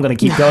choice because I'm going to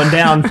keep going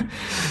down.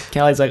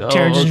 Callie's like, oh,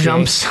 Terrence okay.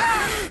 Jumps.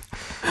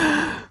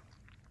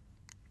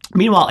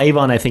 Meanwhile,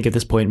 Avon, I think, at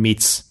this point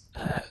meets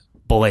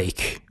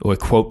Blake, or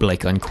quote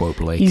Blake, unquote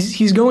Blake.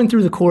 He's going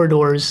through the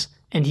corridors,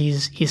 and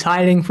he's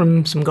hiding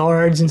from some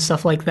guards and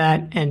stuff like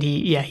that. And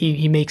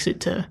he makes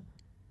it to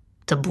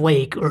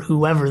Blake, or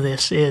whoever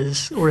this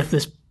is, or if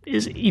this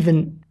is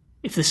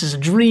a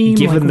dream.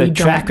 Given the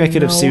track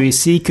record of Series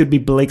C, could be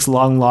Blake's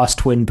long-lost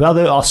twin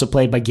brother, also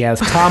played by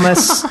Gareth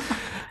Thomas.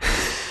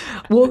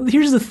 Well,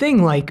 here's the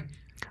thing, like,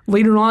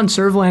 later on,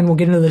 Servalan, we'll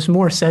get into this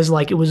more, says,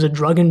 like, it was a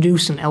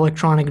drug-induced and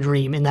electronic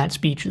dream in that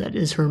speech. That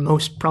is her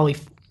probably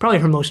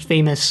her most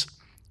famous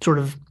sort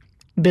of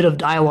bit of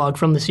dialogue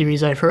from the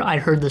series. I'd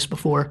heard this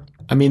before.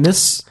 I mean,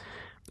 this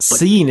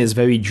scene is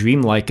very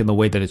dreamlike in the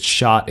way that it's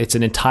shot. It's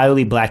an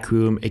entirely black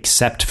room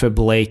except for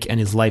Blake and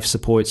his life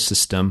support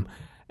system.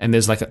 And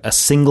there's like a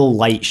single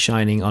light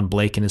shining on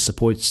Blake and his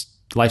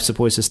life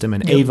support system,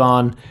 and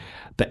Avon.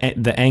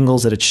 The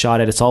angles that it's shot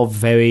at, it's all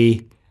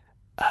very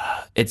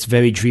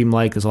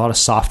dreamlike. There's a lot of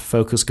soft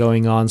focus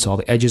going on, so all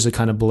the edges are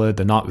kind of blurred.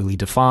 They're not really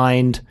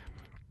defined.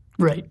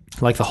 Right.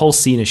 Like, the whole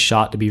scene is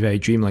shot to be very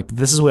dreamlike. But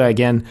this is where,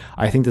 again,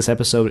 I think this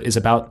episode is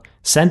about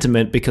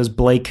sentiment, because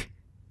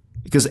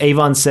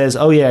Avon says,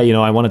 oh yeah,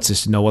 I wanted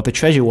to know what the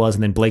treasure was,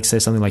 and then Blake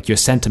says something like, your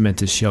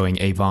sentiment is showing,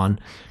 Avon.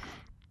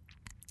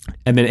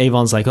 And then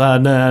Avon's like, oh,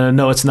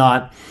 no, it's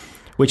not.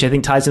 Which I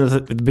think ties into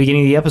the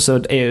beginning of the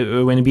episode.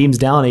 When it beams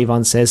down,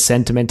 Avon says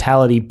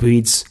sentimentality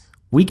breeds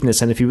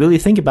weakness. And if you really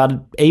think about it,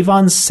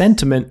 Avon's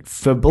sentiment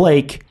for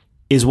Blake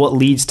is what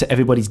leads to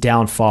everybody's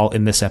downfall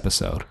in this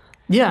episode.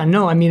 Yeah,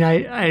 no, I mean,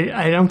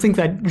 I don't think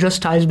that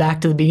just ties back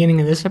to the beginning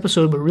of this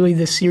episode, but really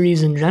this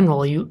series in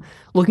general.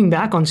 Looking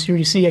back on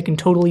Series C, I can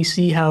totally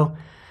see how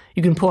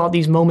you can pull out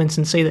these moments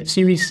and say that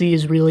Series C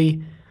is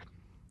really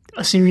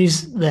a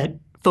series that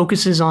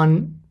focuses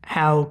on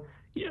how,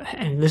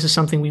 and this is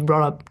something we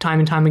brought up time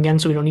and time again,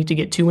 so we don't need to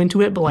get too into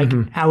it, but like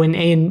how in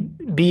A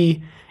and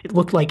B, it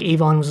looked like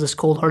Avon was this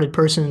cold-hearted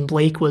person and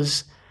Blake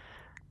was,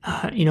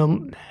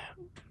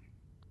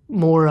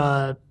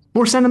 more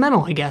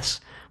sentimental, I guess.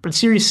 But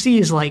Series C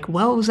is like,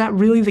 well, is that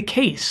really the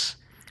case?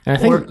 And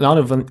I think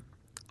not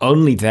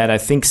only that, I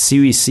think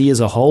Series C as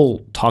a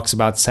whole talks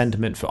about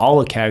sentiment for all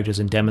the characters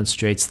and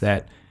demonstrates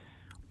that,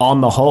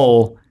 on the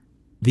whole,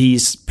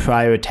 these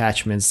prior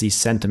attachments, these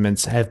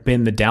sentiments, have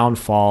been the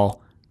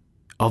downfall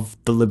of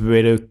the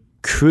Liberator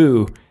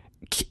crew.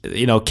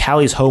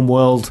 Callie's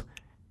homeworld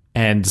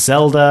and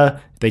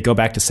Zelda, they go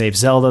back to save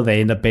Zelda. They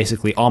end up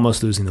basically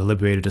almost losing the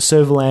Liberator to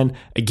Servalan.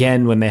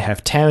 Again, when they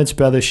have Terrence's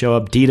brother show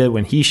up, Dita,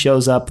 when he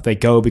shows up, they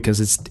go because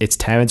it's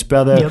Terrence's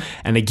brother. Yep.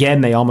 And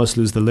again, they almost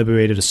lose the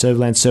Liberator to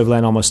Servalan.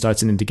 Servalan almost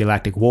starts an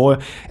intergalactic war.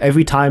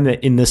 Every time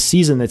that in this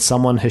season that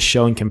someone has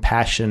shown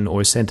compassion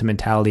or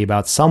sentimentality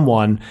about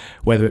someone,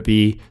 whether it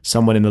be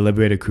someone in the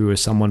Liberator crew or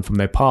someone from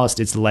their past,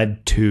 it's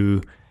led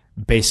to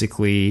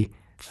basically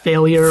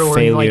failure or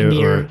like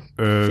near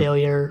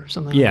failure or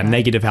something like that.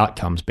 Negative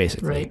outcomes,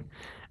 basically. Right.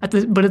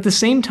 But at the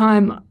same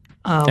time...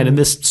 and in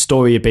this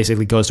story, it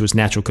basically goes to its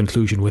natural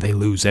conclusion where they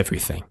lose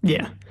everything.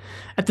 Yeah.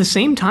 At the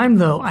same time,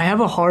 though, I have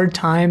a hard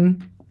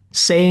time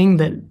saying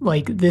that,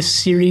 like, this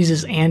series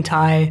is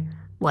anti,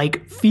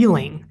 like,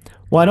 feeling.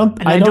 Well,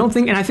 I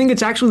think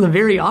it's actually the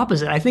very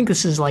opposite. I think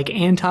this is, like,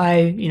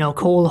 anti,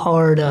 cold,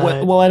 hard...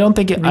 well, I don't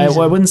think... I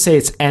wouldn't say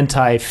it's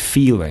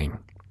anti-feeling.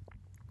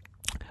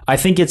 I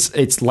think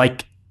it's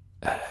like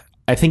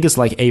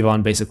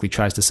Avon basically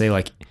tries to say,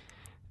 like,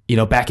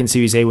 back in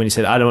Series A when he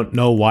said, I don't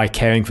know why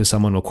caring for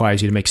someone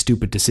requires you to make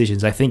stupid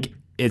decisions. I think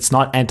it's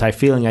not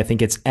anti-feeling. I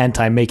think it's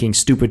anti-making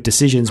stupid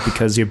decisions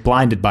because you're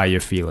blinded by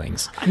your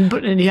feelings.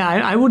 But yeah,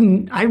 I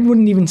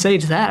wouldn't even say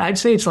it's that. I'd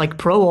say it's like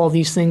pro all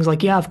these things.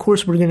 Like, yeah, of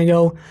course we're gonna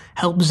go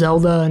help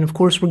Zelda, and of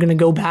course we're gonna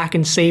go back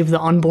and save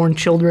the unborn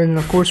children, and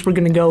of course we're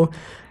gonna go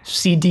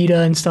see Dita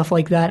and stuff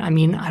like that. I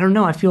mean, I don't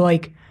know. I feel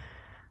like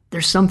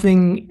there's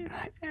something,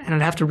 and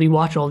I'd have to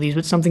rewatch all these,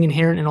 but something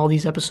inherent in all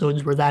these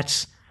episodes where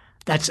that's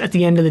at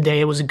the end of the day,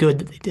 it was good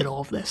that they did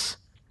all of this.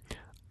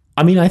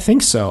 I mean, I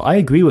think so. I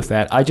agree with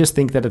that. I just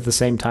think that at the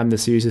same time, the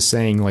series is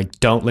saying, like,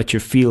 don't let your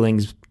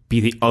feelings be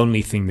the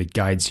only thing that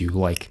guides you.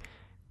 Like,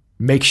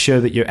 make sure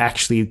that you're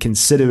actually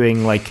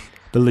considering, like,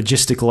 the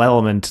logistical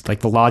element, like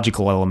the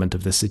logical element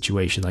of this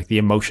situation, like the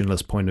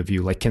emotionless point of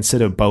view. Like,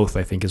 consider both,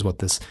 I think, is what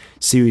this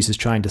series is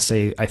trying to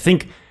say. I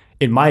think,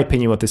 in my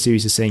opinion, what the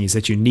series is saying is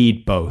that you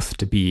need both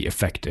to be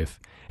effective.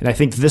 And I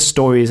think this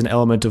story is an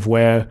element of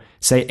where,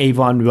 say,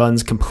 Avon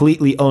runs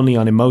completely only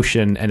on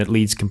emotion and it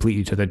leads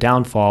completely to their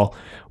downfall,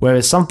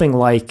 whereas something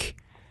like,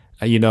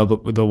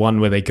 the one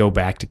where they go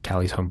back to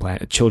Callie's home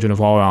planet, Children of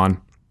Auron,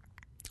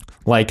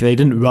 like, they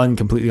didn't run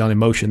completely on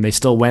emotion. They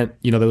still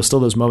went, there were still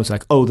those moments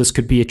like, oh, this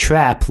could be a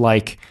trap.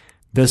 Like,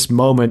 this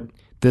moment,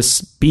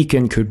 this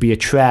beacon could be a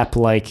trap.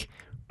 Like,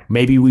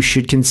 maybe we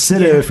should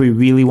consider if we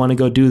really want to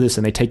go do this.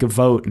 And they take a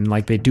vote and,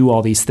 like, they do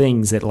all these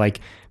things that, like,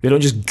 they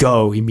don't just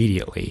go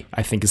immediately,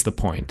 I think is the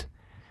point.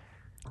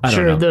 I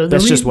don't know.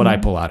 That's just what I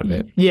pull out of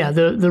it. Yeah,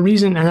 the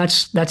reason, and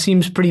that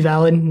seems pretty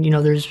valid.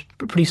 There's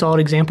pretty solid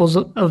examples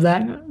of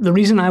that. The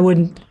reason I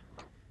would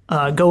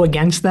go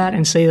against that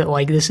and say that,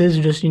 like, this is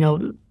just,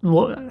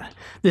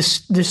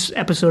 this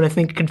episode I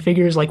think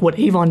configures, like, what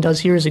Avon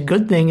does here is a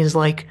good thing is,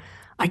 like,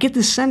 I get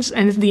this sense,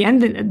 and at the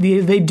end,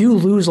 they do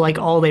lose, like,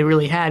 all they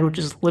really had, which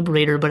is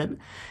Liberator, but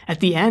at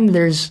the end,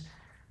 there's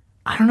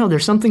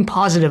something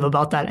positive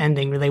about that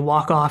ending where they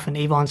walk off and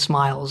Avon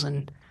smiles,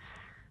 and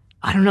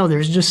I don't know,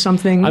 there's just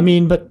something... I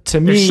mean, but to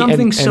me... There's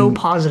something so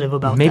positive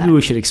about that. Maybe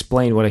we should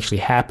explain what actually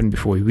happened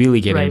before we really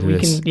get into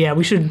this.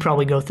 We should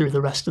probably go through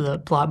the rest of the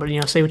plot, but,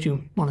 say what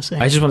you want to say.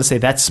 I just want to say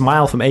that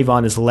smile from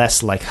Avon is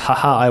less like,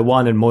 haha, I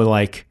won, and more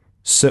like,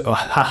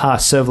 haha,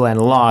 Servalan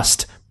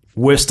lost.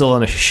 We're still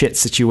in a shit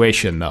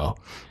situation, though.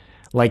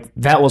 Like,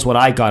 that was what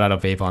I got out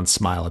of Avon's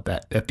smile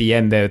at the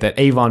end there, that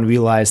Avon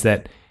realized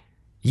that,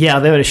 yeah,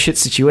 they're in a shit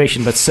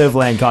situation, but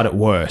Servalan got it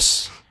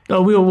worse.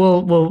 Oh,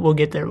 we'll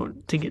get there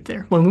to get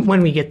there.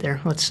 When we get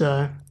there, let's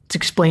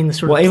explain the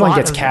sort of plot. Well, Avon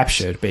gets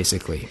captured,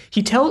 basically.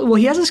 He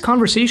has this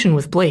conversation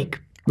with Blake.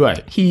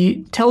 Right.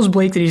 He tells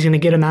Blake that he's going to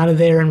get him out of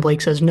there, and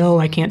Blake says, no,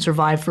 I can't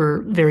survive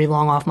for very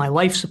long off my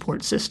life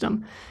support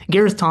system.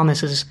 Gareth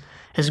Thomas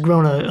has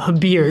grown a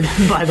beard,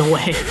 by the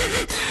way.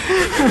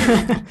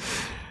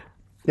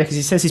 Yeah, because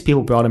he says these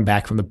people brought him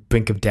back from the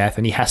brink of death,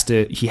 and he has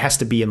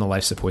to be in the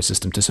life support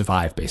system to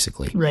survive,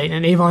 basically. Right,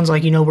 and Avon's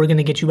like, we're going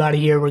to get you out of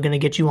here, we're going to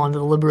get you onto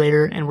the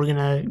Liberator, and we're going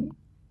to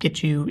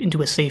get you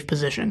into a safe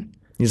position.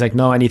 He's like,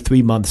 no, I need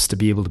 3 months to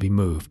be able to be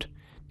moved.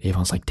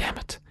 Avon's like, damn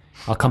it,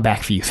 I'll come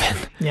back for you then.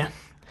 Yeah.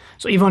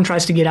 So Avon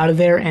tries to get out of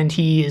there, and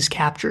he is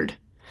captured.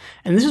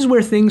 And this is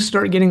where things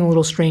start getting a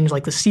little strange,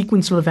 like the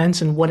sequence of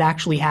events and what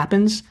actually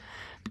happens.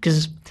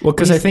 Because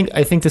I think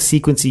the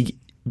sequencing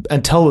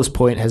until this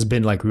point has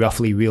been like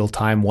roughly real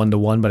time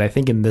 1-to-1, but I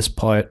think in this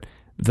part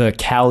the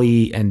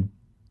Callie and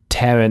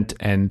Tarrant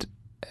and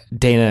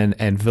Dana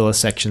and Villa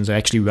sections are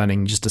actually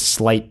running just a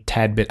slight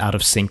tad bit out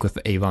of sync with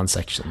the Avon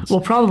sections.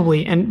 Well,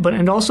 probably,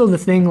 and also the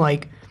thing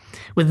like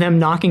with them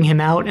knocking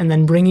him out and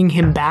then bringing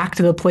him back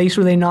to the place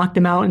where they knocked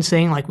him out and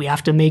saying like we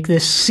have to make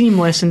this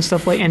seamless and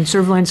stuff like, and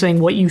Servalan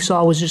saying what you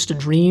saw was just a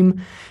dream,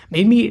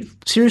 made me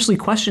seriously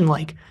question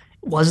like,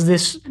 was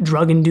this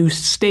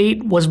drug-induced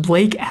state? Was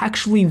Blake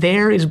actually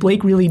there? Is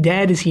Blake really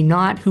dead? Is he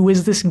not? Who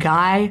is this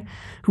guy?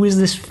 Who is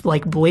this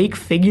like Blake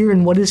figure?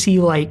 And what is he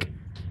like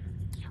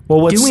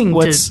doing?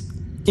 What's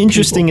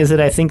interesting is that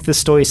I think the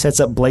story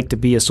sets up Blake to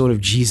be a sort of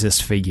Jesus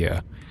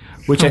figure,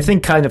 which I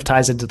think kind of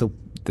ties into the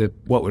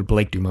what would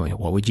Blake do?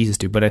 What would Jesus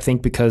do? But I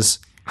think because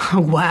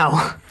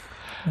wow,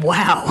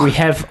 we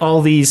have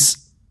all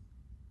these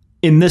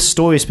in this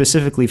story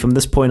specifically from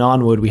this point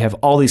onward. We have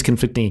all these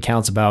conflicting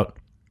accounts about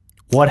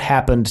what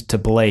happened to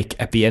Blake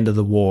at the end of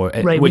the war,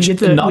 right, which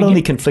not only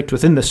conflict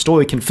within the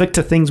story, conflict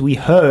to things we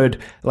heard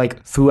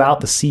like throughout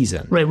the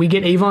season. Right, we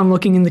get Avon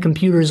looking in the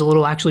computers a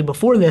little actually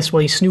before this,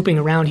 while he's snooping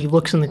around, he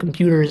looks in the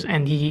computers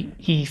and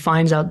he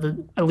finds out that,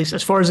 at least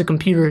as far as the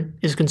computer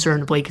is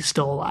concerned, Blake is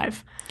still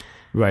alive.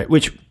 Right,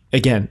 which,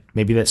 again,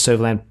 maybe that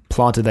Servalan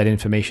planted that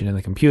information in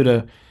the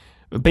computer.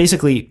 But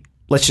basically,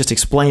 let's just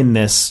explain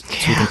this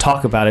so we can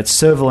talk about it.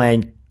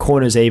 Servalan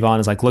corners Avon,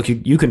 is like, look,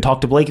 you can talk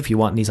to Blake if you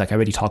want. And he's like, I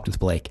already talked with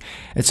Blake.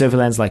 And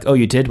Servalan's like, oh,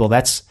 you did? Well,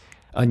 that's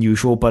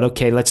unusual, but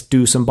okay, let's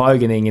do some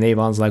bargaining. And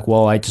Avon's like,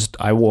 well,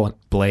 I want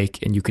Blake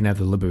and you can have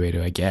the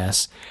Liberator, I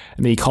guess.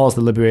 And then he calls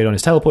the Liberator on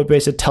his teleport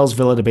bracelet, tells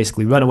Villa to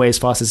basically run away as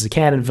fast as he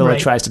can, and Villa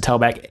tries to tell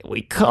back,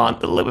 we can't,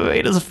 the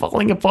Liberator's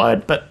falling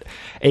apart. But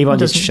Avon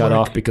gets shut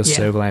off because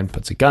Servalan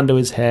puts a gun to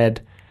his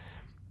head.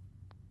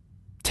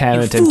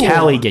 Tarrant and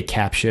Callie get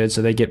captured,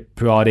 so they get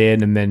brought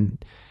in, and then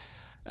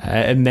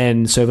And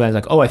then Servalan's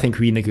like, oh, I think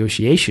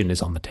renegotiation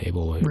is on the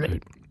table.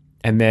 Right.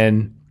 And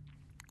then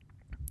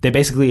they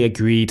basically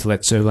agree to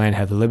let Servalan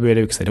have the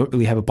Liberator because they don't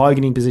really have a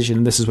bargaining position.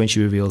 And this is when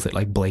she reveals that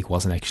like Blake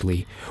wasn't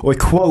actually, or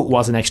quote,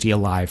 wasn't actually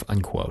alive,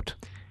 unquote.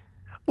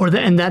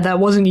 And that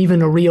wasn't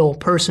even a real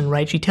person,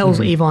 right? She tells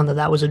Avon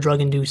that was a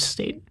drug-induced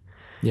state.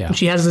 Yeah. And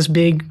she has this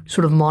big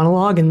sort of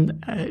monologue.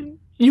 And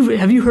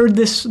have you heard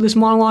this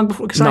monologue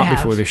before? Because I have.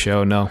 Not before the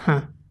show, no.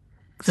 Huh.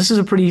 This is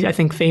a pretty, I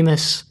think,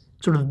 famous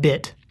sort of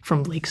bit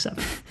from Blake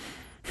 7.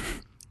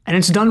 And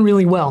it's done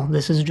really well.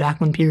 This is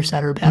Jacqueline Pierce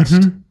at her best.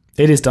 Mm-hmm.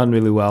 It is done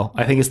really well.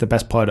 I think it's the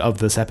best part of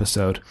this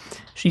episode.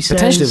 She says,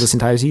 potentially this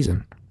entire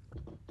season.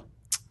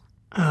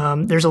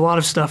 There's a lot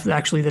of stuff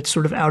actually that's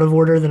sort of out of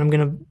order that I'm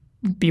going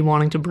to be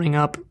wanting to bring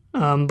up.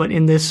 But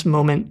in this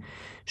moment,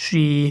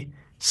 she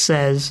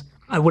says,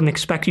 I wouldn't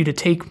expect you to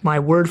take my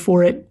word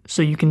for it.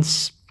 So you can,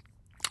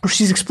 or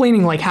she's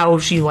explaining like how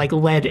she like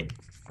led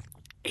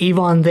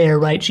Avon there,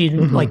 right? She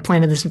like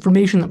planted this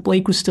information that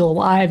Blake was still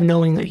alive,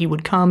 knowing that he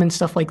would come and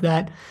stuff like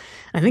that.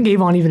 I think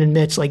Avon even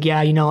admits like, yeah,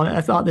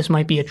 I thought this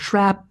might be a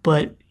trap,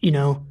 but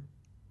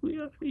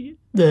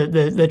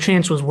the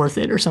chance was worth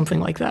it or something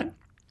like that.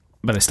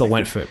 But I still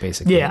went for it,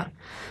 basically. Yeah.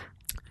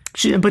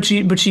 She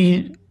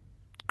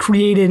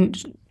created,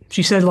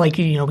 she said like,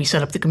 we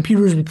set up the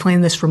computers, we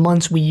planned this for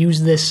months, we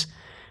used this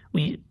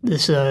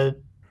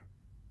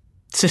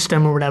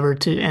system or whatever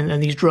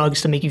and these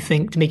drugs to make you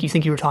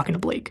think you were talking to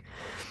Blake.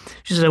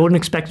 She says, I wouldn't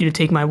expect you to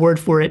take my word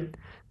for it,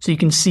 so you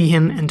can see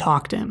him and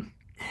talk to him.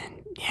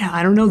 And yeah,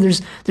 I don't know.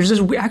 There's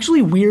this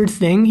actually weird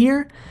thing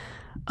here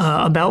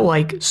about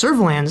like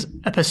Servalan's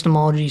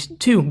epistemology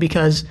too,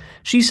 because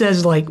she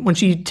says like when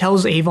she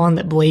tells Avon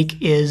that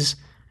Blake is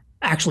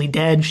actually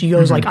dead, she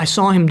goes like, I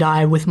saw him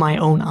die with my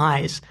own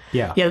eyes.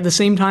 Yeah. Yet at the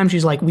same time,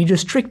 she's like, we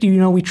just tricked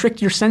you, we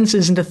tricked your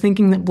senses into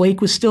thinking that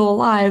Blake was still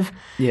alive.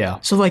 Yeah.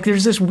 So like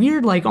there's this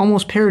weird like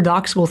almost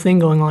paradoxical thing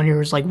going on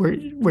here. It's like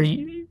where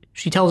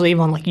she tells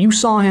Avon like, you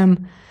saw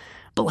him,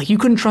 but like you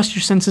couldn't trust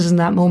your senses in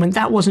that moment.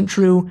 That wasn't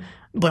true.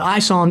 But I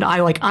saw him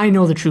die. Like I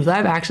know the truth. I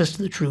have access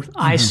to the truth.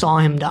 I saw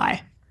him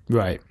die.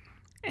 Right.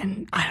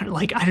 And I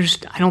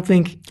don't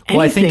think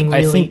anything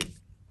really.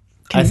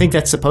 I think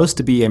that's supposed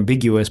to be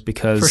ambiguous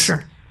because for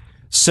sure.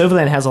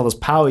 Servalan has all this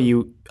power.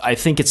 I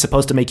think it's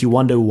supposed to make you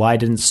wonder, why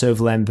didn't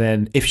Servalan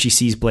then, if she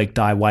sees Blake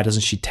die, why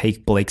doesn't she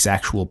take Blake's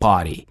actual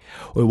body?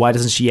 Or why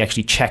doesn't she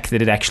actually check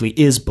that it actually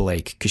is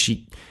Blake? Because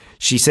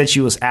she said she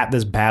was at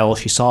this battle.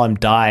 She saw him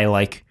die.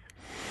 Like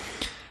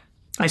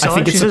I saw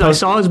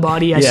his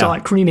body. I saw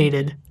it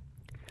cremated.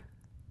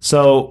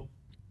 So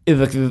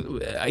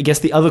I guess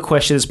the other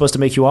question is supposed to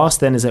make you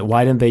ask then is that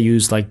why didn't they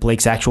use like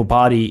Blake's actual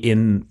body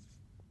in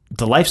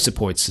the life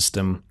support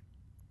system?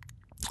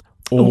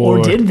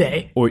 Or did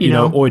they? Or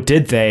or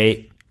did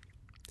they?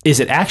 Is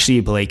it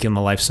actually Blake in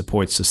the life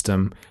support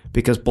system?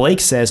 Because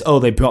Blake says, "Oh,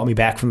 they brought me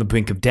back from the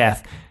brink of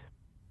death."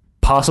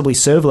 Possibly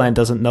Servalan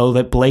doesn't know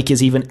that Blake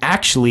is even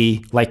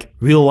actually like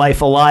real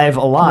life alive.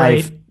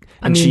 Right.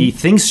 And she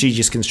thinks she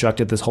just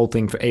constructed this whole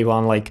thing for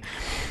Avon. Like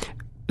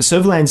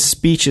Servalan's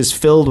speech is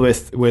filled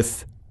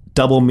with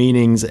double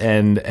meanings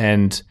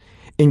and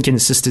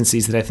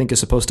inconsistencies that I think are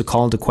supposed to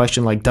call into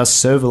question, like, does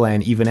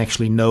Servalan even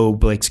actually know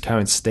Blake's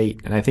current state?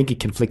 And I think it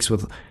conflicts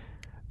with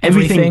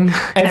everything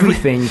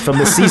from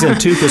the season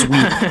too, because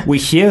we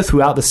hear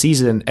throughout the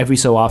season every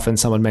so often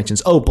someone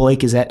mentions, oh,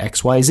 Blake is at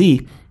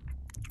XYZ,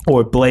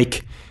 or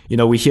Blake,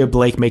 we hear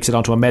Blake makes it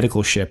onto a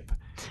medical ship.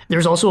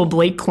 There's also a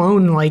Blake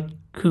clone, like,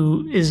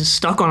 who is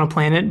stuck on a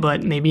planet,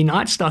 but maybe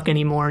not stuck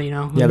anymore,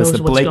 Who there's the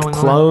Blake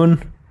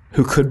clone,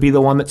 who could be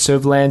the one that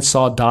Servalan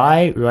saw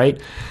die,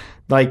 right?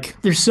 Like,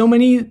 there's so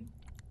many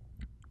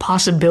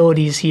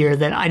possibilities here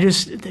that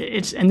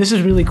and this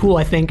is really cool,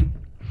 I think,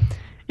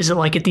 is that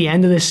like at the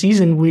end of this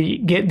season, we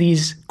get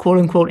these quote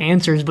unquote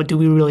answers, but do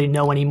we really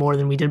know any more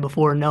than we did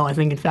before? No, I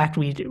think in fact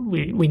we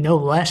know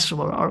less,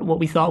 or what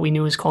we thought we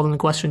knew is called into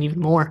question even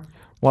more.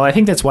 Well, I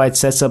think that's why it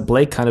sets up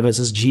Blake kind of as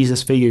this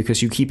Jesus figure,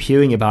 because you keep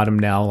hearing about him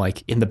now,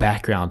 like in the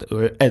background,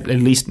 or at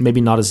least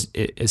maybe not as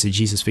a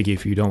Jesus figure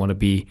if you don't want to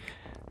be,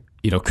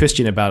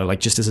 Christian about it, like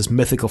just as this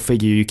mythical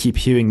figure. You keep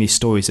hearing these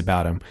stories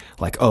about him,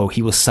 like, oh,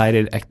 he was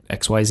sighted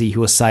XYZ, he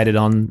was sighted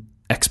on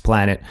X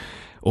planet,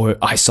 or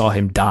I saw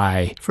him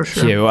die for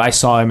sure here, or I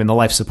saw him in the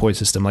life support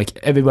system. Like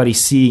everybody's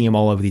seeing him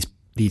all over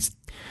these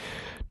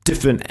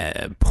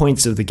different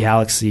points of the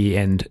galaxy,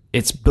 and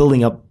it's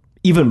building up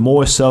even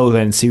more so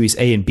than series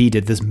A and B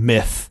did, this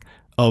myth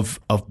of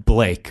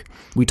Blake.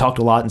 We talked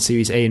a lot in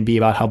series A and B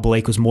about how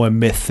Blake was more a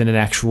myth than an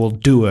actual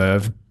doer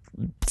of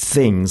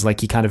things.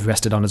 Like he kind of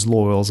rested on his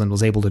laurels and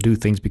was able to do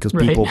things because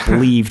people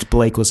believed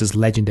Blake was his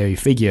legendary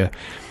figure.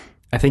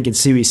 I think in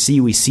series C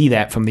we see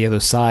that from the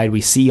other side.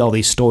 We see all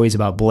these stories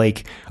about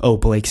Blake. Oh,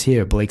 Blake's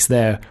here, Blake's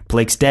there,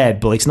 Blake's dead,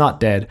 Blake's not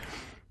dead.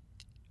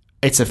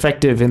 It's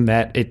effective in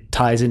that it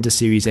ties into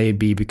series A and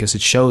B because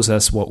it shows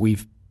us what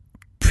we've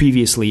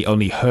previously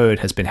only heard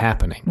has been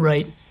happening.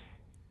 Right.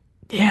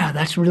 Yeah,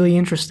 that's really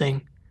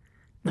interesting.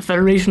 The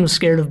Federation was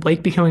scared of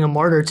Blake becoming a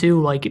martyr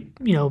too. Like,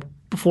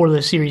 before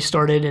the series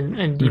started,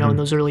 and you know, in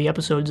those early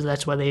episodes,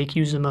 that's why they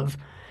accused him of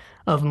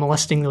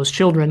molesting those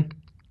children,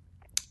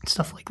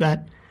 stuff like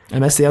that.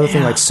 And that's the other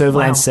thing, like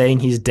Servalan wow. saying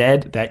he's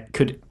dead, that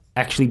could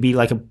actually be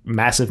like a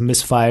massive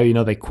misfire. You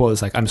know, they quote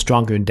it's like, I'm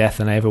stronger in death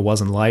than I ever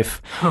was in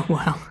life. Oh,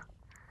 wow.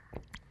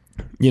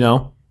 You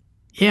know?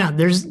 Yeah,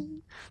 there's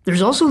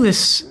also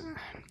this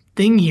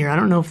thing here. I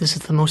don't know if this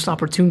is the most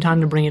opportune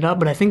time to bring it up,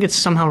 but I think it's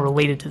somehow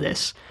related to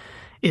this.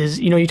 Is,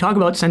 you know, you talk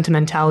about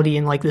sentimentality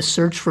and like this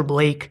search for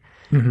Blake,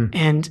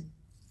 and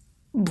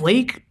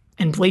Blake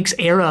and Blake's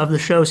era of the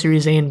show,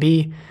 series A and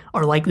B,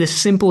 are like this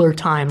simpler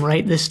time,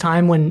 right? This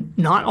time when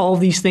not all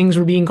these things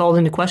were being called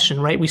into question,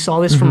 right? We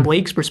saw this from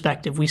Blake's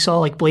perspective. We saw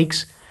like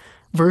Blake's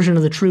version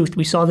of the truth.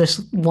 We saw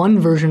this one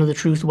version of the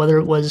truth, whether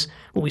it was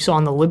what we saw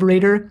in the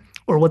Liberator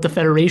or what the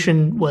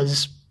Federation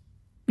was,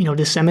 you know,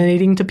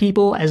 disseminating to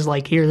people as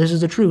like, here, this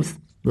is the truth.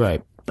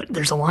 Right. But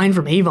there's a line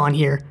from Avon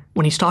here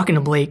when he's talking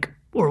to Blake,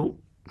 or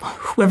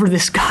whoever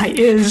this guy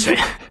is.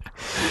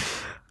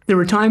 There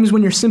were times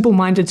when your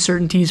simple-minded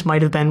certainties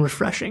might have been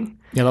refreshing.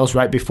 Yeah, that was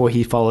right before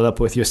he followed up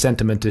with your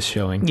sentiment is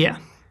showing. Yeah.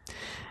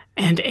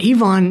 And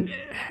Avon,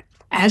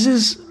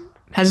 as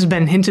has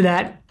been hinted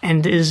at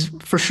and is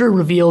for sure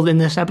revealed in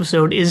this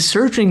episode, is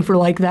searching for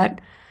like that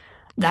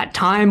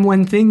time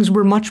when things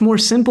were much more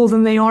simple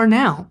than they are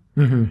now.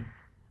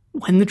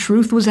 When the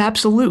truth was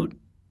absolute.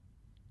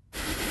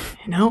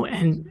 You know,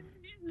 and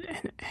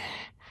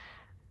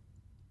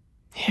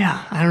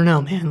yeah, I don't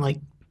know, man. Like,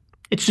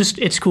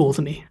 it's cool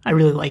to me. I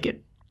really like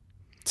it.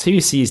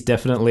 Series C is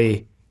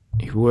definitely,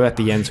 we're at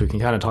the end, so we can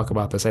kind of talk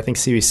about this. I think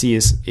Series C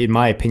is, in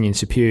my opinion,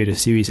 superior to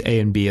Series A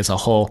and B as a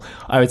whole.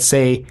 I would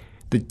say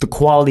the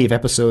quality of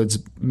episodes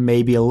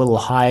may be a little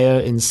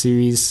higher in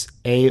Series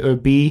A or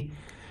B,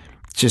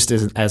 just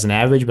as an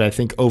average, but I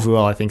think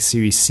overall, I think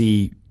Series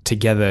C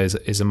together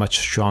is a much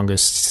stronger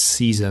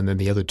season than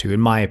the other two, in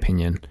my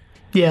opinion.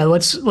 Yeah,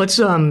 let's finish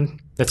the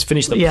plot. Let's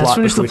finish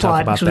before the we talk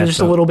plot about so that. just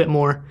a little bit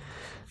more.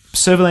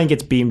 Servalan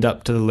gets beamed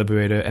up to the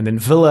Liberator, and then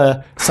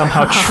Villa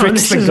somehow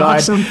tricks This the is guard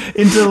awesome.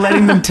 into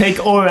letting them take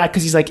Aurak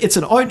because he's like, it's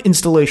an art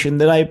installation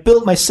that I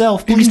built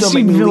myself. You Please can don't see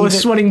make me Villa leave it.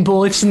 sweating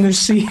bullets in this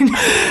scene.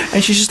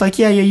 And she's just like,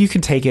 yeah, you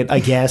can take it,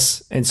 I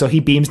guess. And so he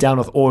beams down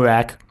with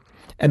Aurak,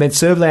 and then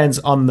Servalan's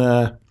on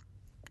the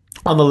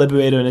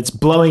Liberator, and it's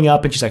blowing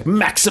up, and she's like,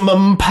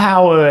 maximum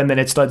power, and then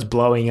it starts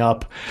blowing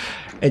up.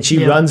 And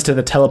she runs to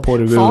the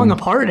teleporter room. Falling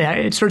apart.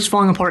 It starts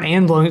falling apart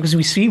and blowing because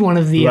we see one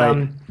of the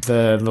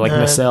the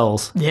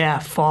nacelles. Yeah,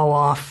 fall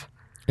off.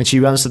 And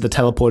she runs to the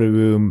teleporter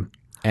room,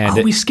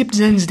 and we skipped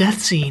Zen's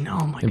death scene.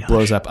 Oh my god. it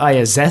blows up. Oh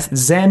yeah,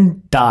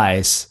 Zen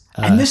dies.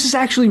 And this is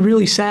actually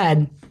really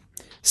sad.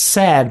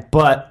 Sad,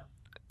 but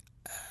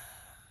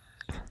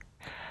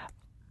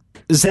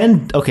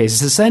Zen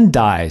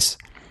dies,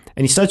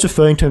 and he starts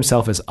referring to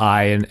himself as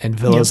I, and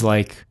Villa's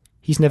like,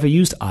 he's never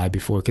used I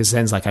before, because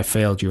Zen's like, I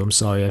failed you, I'm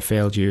sorry, I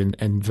failed you,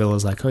 and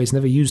Villa's like, oh, he's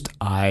never used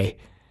I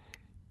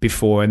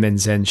before, and then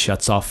Zen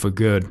shuts off for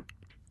good.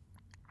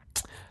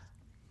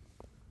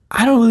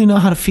 I don't really know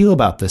how to feel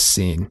about this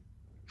scene,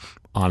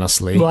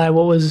 honestly. Why?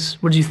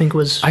 What do you think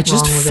was I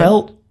just wrong with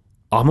felt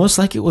almost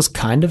like it was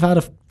kind of out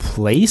of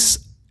place.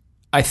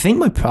 I think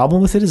my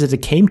problem with it is that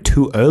it came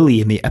too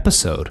early in the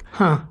episode.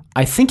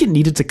 I think it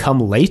needed to come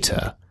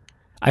later.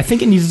 I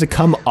think it needed to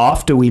come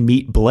after we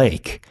meet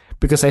Blake,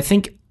 because I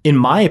think, in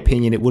my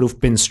opinion, it would have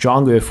been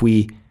stronger if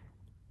we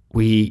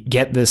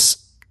get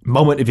this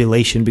moment of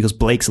elation because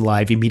Blake's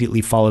alive,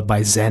 immediately followed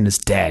by Zen is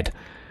dead.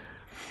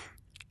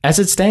 As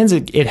it stands,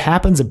 it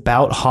happens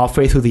about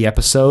halfway through the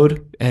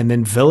episode, and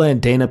then Villa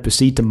and Dana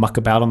proceed to muck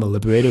about on the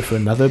Liberator for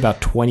another about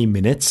 20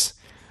 minutes.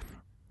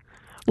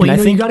 Well,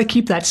 and you got to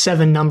keep that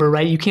 7 number,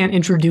 right? You can't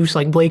introduce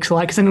like Blake's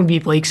alive, because then it would be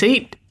Blake's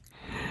 8.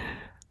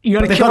 You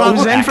got to kill off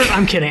Zen for...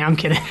 I'm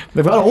kidding.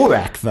 They've got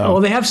Aurak, though. Oh,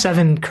 well, they have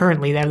 7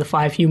 currently. They have the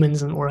 5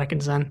 humans and Aurak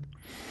and Zen.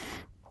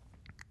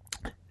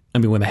 I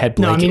mean, when they had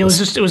Blake, No, I mean, it was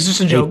just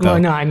a joke. Well,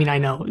 no, I mean, I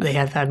know they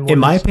have had more. In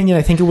my opinion,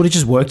 I think it would have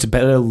just worked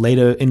better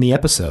later in the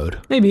episode.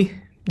 Maybe,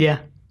 yeah.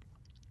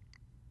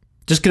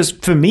 Just because,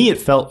 for me, it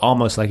felt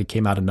almost like it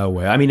came out of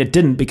nowhere. I mean, it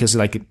didn't, because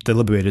like the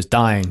Liberator's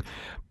dying,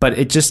 but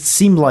it just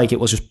seemed like it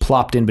was just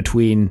plopped in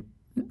between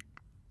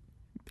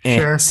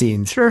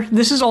scenes. Sure.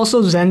 This is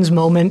also Zen's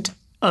moment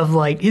of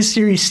like his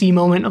Series C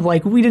moment of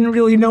like, we didn't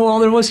really know all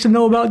there was to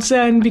know about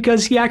Zen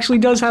because he actually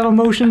does have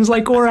emotions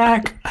like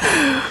Aurak.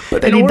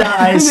 But then he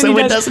dies, so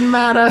it doesn't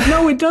matter.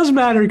 No, it does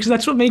matter, because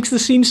that's what makes the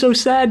scene so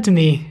sad to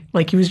me.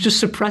 Like, he was just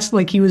suppressed,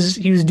 like he was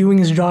doing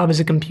his job as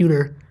a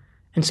computer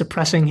and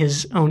suppressing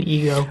his own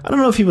ego. I don't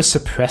know if he was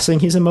suppressing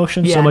his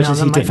emotions so much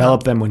as he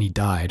developed them when he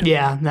died.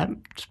 Yeah,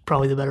 that's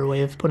probably the better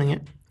way of putting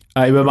it.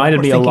 It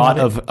reminded me a lot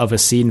of a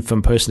scene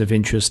from Person of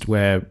Interest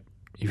where,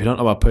 if you don't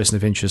know about Person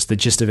of Interest, the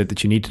gist of it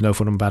that you need to know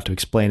for what I'm about to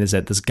explain is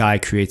that this guy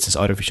creates this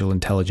artificial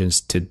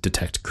intelligence to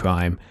detect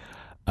crime.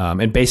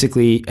 And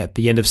basically, at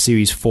the end of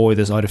Series 4,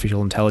 this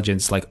artificial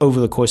intelligence, like over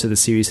the course of the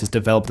series, has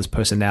developed this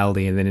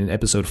personality. And then in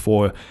Episode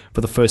 4,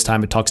 for the first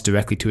time, it talks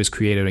directly to his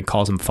creator and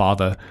calls him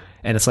father.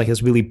 And it's like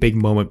this really big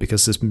moment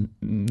because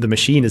the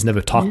machine has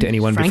never talked to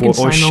anyone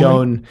before or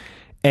shown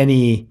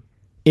any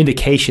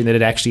indication that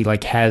it actually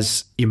like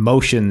has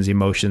emotions,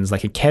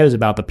 like it cares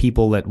about the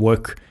people that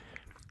work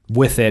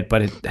with it,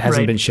 but it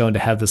hasn't been shown to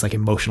have this like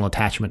emotional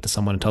attachment to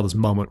someone until this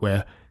moment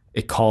where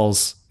it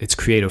calls its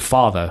creative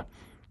father.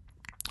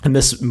 And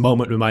this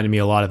moment reminded me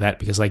a lot of that,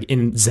 because like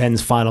in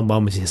Zen's final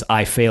moments, he says,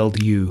 "I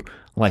failed you."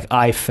 Like,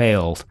 I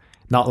failed.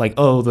 Not like,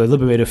 oh, the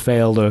Liberator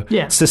failed, or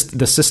the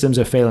systems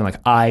are failing. Like,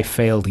 I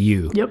failed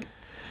you. Yep.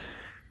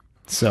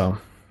 So,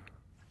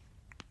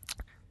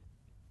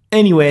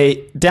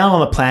 anyway, down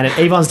on the planet,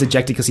 Avon's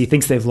dejected because he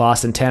thinks they've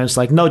lost, and Terrence's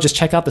like, no, just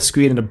check out the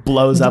screen, and it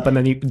blows up, and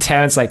then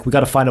Terrence's like, we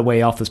got to find a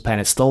way off this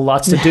planet. Still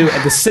lots to do.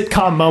 At the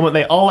sitcom moment,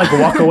 they all like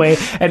walk away,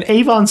 and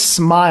Avon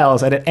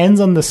smiles, and it ends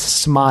on this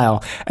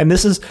smile. And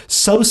this is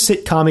so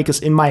sitcom because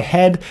in my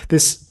head,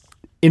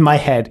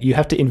 you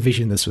have to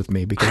envision this with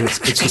me, because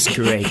it's just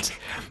great.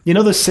 You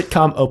know those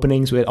sitcom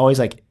openings where it always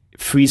like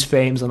freeze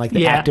frames on like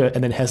the actor,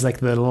 and then has like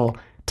the little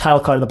title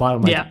card at the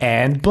bottom, like,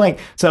 and blank.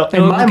 So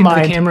in my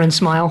mind, the camera and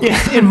smile.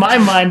 Yeah, in my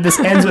mind, this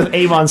ends with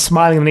Avon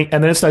smiling,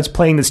 and then it starts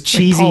playing this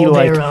cheesy,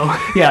 like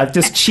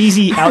just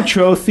cheesy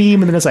outro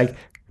theme, and then it's like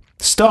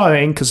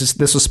starring, because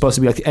this was supposed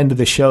to be like the end of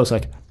the show. So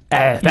like,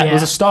 that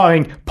was a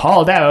starring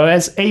Paul Darrow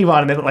as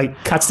Avon, and then it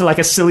like cuts to like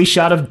a silly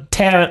shot of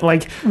Tarrant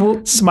like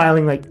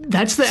smiling. Like,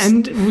 that's the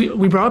end.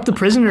 We brought up The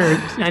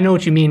Prisoner. I know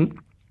what you mean.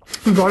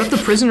 We brought up The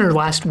Prisoner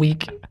last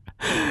week,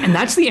 and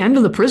that's the end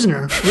of The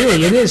Prisoner.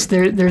 Really, it is.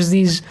 There's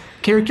these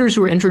characters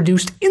who are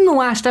introduced in the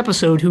last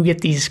episode who get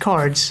these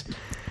cards,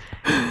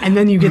 and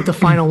then you get the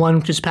final one,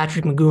 which is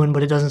Patrick McGowan,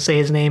 but it doesn't say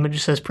his name. It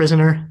just says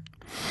Prisoner.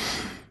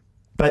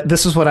 But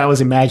this is what I was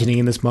imagining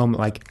in this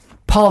moment, like,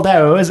 Paul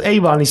Darrow as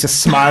Avon, he's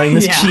just smiling,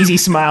 this cheesy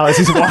smile as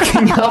he's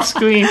walking off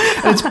screen,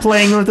 and it's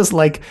playing with this,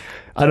 like,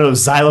 I don't know,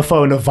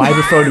 xylophone or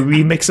vibraphone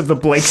remix of the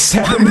Blake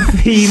Seven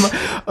theme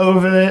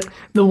over it.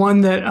 The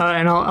one that,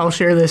 and I'll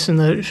share this in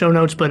the show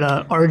notes, but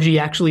RG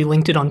actually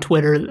linked it on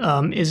Twitter,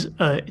 it's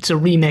a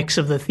remix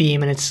of the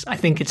theme, and I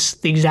think it's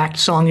the exact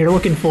song you're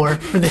looking for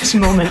this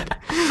moment.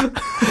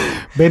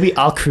 Maybe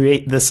I'll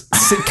create this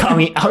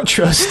sitcom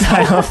outro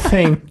style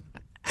thing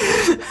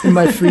in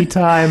my free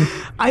time.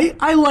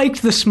 I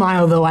liked the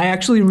smile, though. I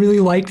actually really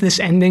liked this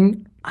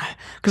ending,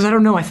 because I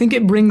don't know, I think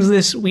it brings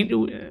this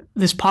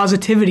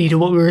positivity to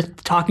what we were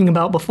talking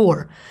about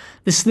before.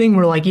 This thing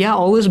where, like,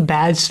 all this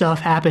bad stuff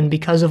happened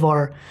because of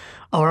our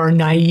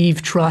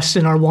naive trust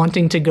and our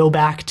wanting to go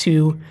back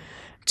to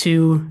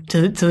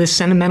this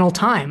sentimental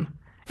time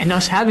and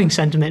us having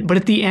sentiment. But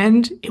at the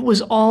end, it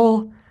was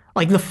all,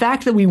 like, the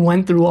fact that we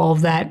went through all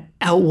of that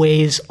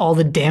outweighs all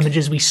the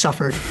damages we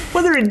suffered.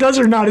 Whether it does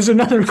or not is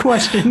another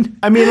question.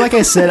 I mean, like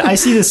I said, I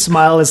see this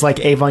smile as like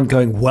Avon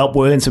going, well,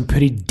 we're in some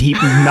pretty deep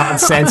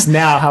nonsense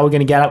now. How we're going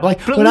to get out?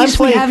 Like, but at least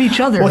we have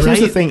each other, well, right? Here's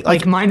the thing.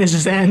 Like mine is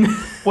Zen.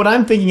 What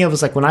I'm thinking of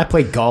is like when I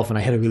play golf and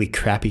I hit a really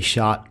crappy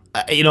shot,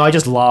 I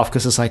just laugh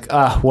because it's like,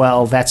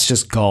 well, that's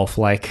just golf.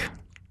 Like,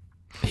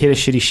 hit a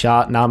shitty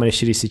shot, now I'm in a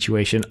shitty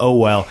situation. Oh,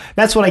 well.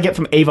 That's what I get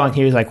from Avon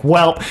here. He's like,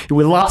 well,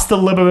 we lost the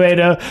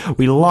Liberator.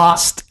 We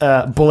lost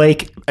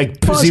Blake,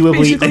 presumably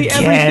basically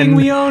again. Everything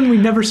we own, we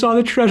never saw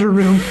the treasure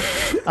room.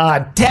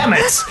 Damn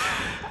it.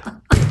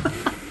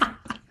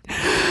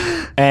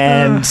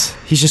 And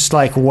he's just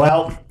like,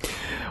 well,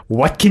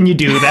 what can you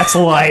do? That's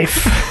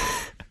life.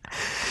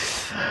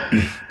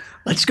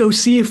 Let's go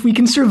see if we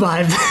can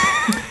survive.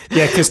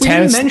 Yeah, because we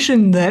didn't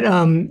mention that...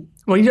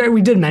 Well,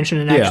 we did mention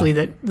it actually,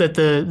 that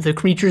the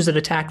creatures that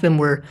attacked them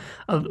were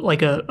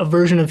like a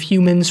version of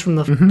humans from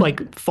the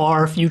like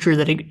far future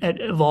that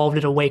evolved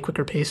at a way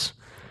quicker pace.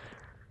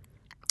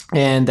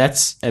 And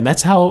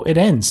that's how it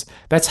ends.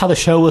 That's how the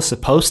show was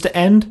supposed to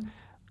end.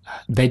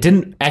 They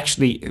didn't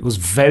actually. It was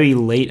very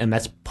late, and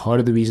that's part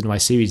of the reason why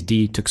Series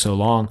D took so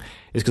long.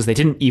 Is because they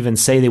didn't even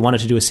say they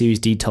wanted to do a Series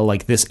D till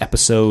like this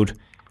episode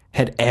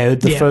had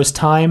aired the first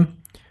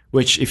time.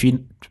 Which, if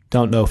you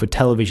don't know, for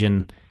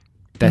television,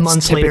 that's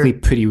months typically later.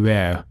 Pretty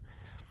rare.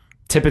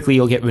 Typically,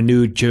 you'll get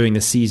renewed during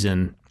the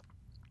season.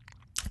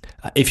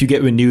 If you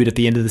get renewed at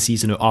the end of the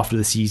season or after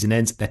the season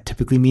ends, that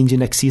typically means your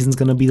next season's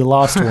going to be the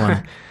last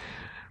one.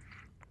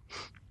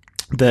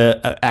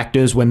 The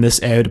actors, when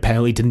this aired,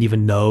 apparently didn't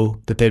even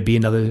know that there'd be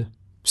another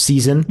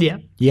season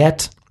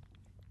yet.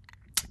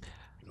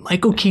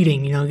 Michael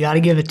Keating, got to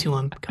give it to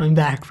him. Coming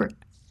back for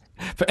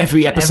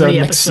every episode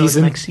next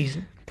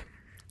season.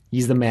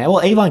 He's the man.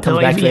 Well, Avon comes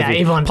back for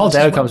every... Paul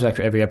Darrow comes back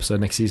for every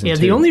episode next season, too.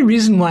 The only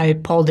reason why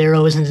Paul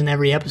Darrow isn't in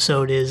every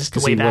episode is the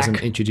way back. Because he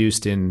wasn't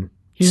introduced in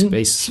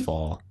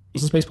Spacefall.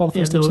 Wasn't Spacefall the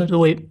first episode? The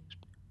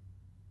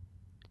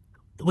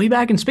way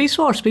back in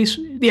Spacefall or Space...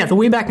 Yeah, the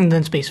way back and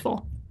then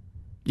Spacefall.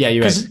 Yeah,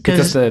 you're right.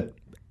 Because the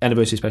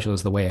anniversary special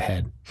is the way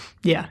ahead.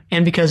 Yeah,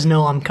 and because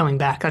No, I'm Coming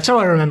Back. That's how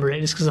I remember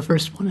it, is because the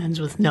first one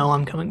ends with No,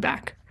 I'm Coming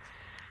Back.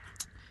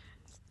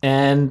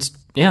 And...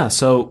 yeah,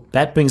 so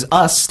that brings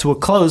us to a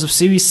close of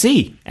Series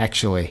C,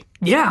 actually.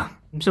 Yeah,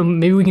 so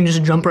maybe we can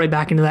just jump right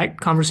back into that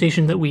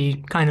conversation that we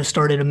kind of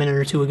started a minute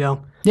or two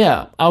ago.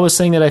 Yeah, I was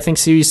saying that I think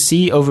Series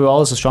C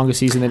overall is a stronger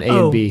season than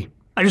A and B.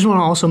 I just want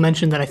to also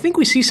mention that I think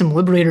we see some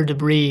Liberator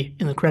debris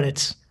in the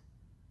credits.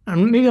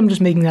 Maybe I'm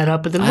just making that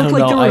up, but it looked don't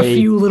like know. there were I a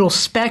few little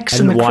specks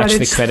in didn't the watch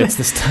credits, the credits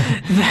this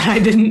time. that I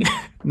didn't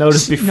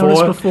Notice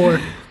notice before.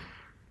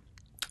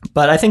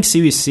 But I think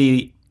Series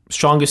C,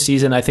 strongest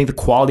season, I think the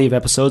quality of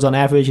episodes on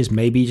average is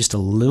maybe just a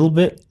little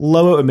bit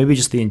lower, or maybe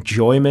just the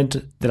enjoyment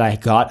that I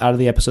got out of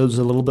the episodes is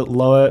a little bit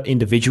lower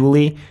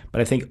individually.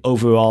 But I think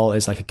overall,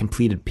 as like a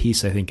completed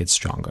piece, I think it's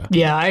stronger.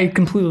 Yeah, I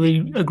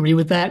completely agree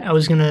with that. I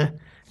was going to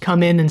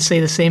come in and say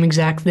the same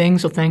exact thing,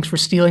 so thanks for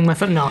stealing my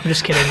No, I'm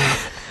just kidding.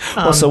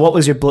 Well, so what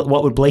was your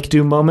what would Blake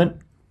do moment?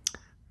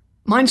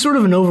 Mine's sort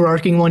of an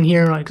overarching one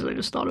here, because I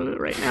just thought of it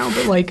right now.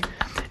 But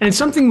and it's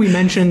something we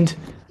mentioned.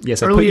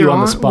 Yes, I put you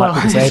on the spot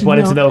because I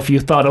wanted to know if you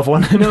thought of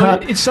one or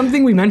not. It's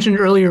something we mentioned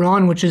earlier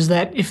on, which is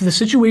that if the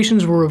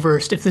situations were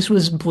reversed, if this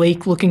was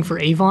Blake looking for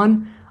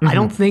Avon, I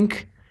don't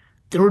think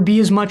there would be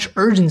as much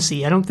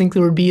urgency. I don't think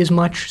there would be as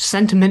much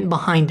sentiment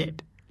behind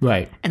it.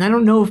 Right. And I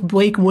don't know if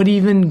Blake would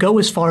even go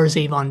as far as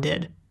Avon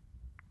did.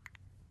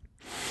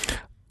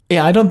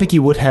 Yeah, I don't think he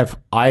would have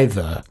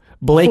either.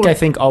 Blake, I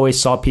think, always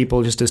saw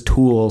people just as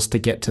tools to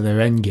get to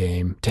their end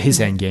game, to his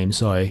end game,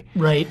 sorry.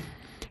 Right.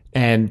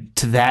 And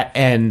to that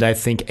end, I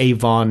think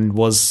Avon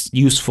was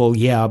useful,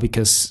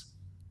 because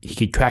he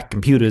could crack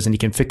computers and he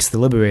can fix the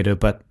Liberator,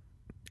 but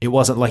it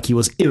wasn't like he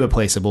was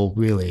irreplaceable,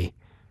 really.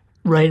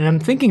 Right, and I'm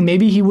thinking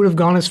maybe he would have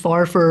gone as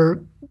far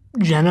for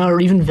Jenna or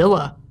even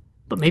Villa,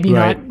 but maybe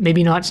not.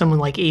 Maybe not someone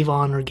like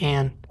Avon or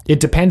Gan. It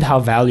depends how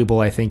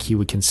valuable I think he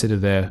would consider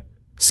their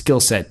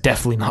skill set.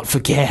 Definitely not for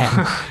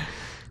Gan.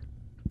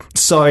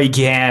 Sorry,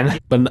 Gan.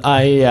 But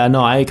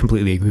I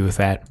completely agree with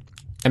that.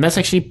 And that's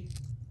actually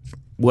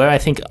where I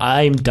think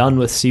I'm done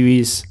with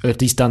series, or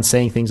at least done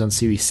saying things on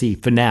Series C,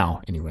 for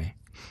now, anyway.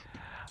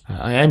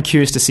 I am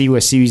curious to see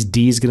where Series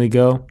D is going to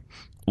go.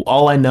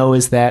 All I know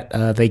is that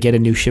they get a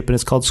new ship and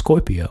it's called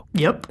Scorpio.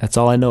 Yep. That's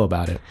all I know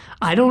about it.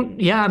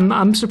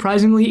 I'm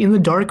surprisingly in the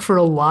dark for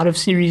a lot of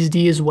Series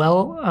D as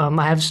well.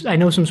 I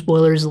know some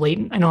spoilers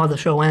late. I know how the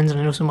show ends,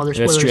 and I know some other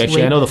spoilers. That's true.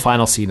 Actually, late. I know the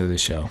final scene of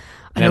this show.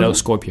 And I know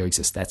Scorpio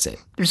exists. That's it.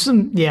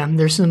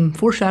 There's some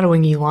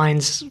foreshadowing-y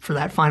lines for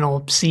that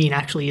final scene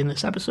actually in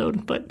this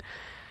episode, but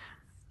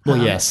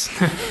yes.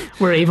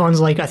 where Avon's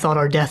like, I thought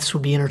our deaths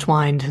would be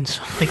intertwined and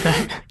stuff like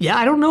that. Yeah,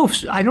 I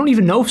don't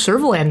even know if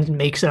Servalan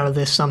makes it out of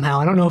this somehow.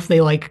 I don't know if they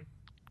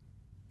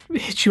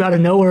hit you out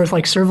of nowhere if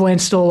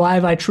Servalan's still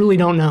alive. I truly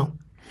don't know.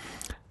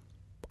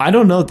 I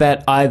don't know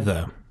that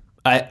either.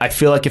 I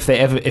feel like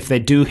if they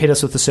do hit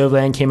us with the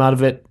Servalan came out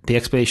of it, the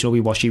explanation will be,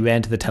 well, she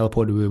ran to the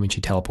teleporter room and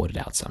she teleported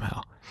out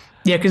somehow.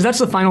 Yeah, because that's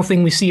the final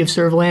thing we see of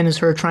Servalan is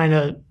her trying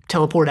to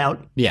teleport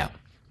out. Yeah.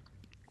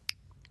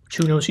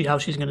 Who knows how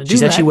she's going to do that.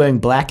 She's actually wearing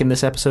black in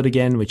this episode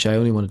again, which I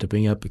only wanted to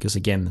bring up because,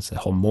 again, it's a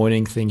whole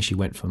mourning thing. She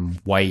went from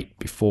white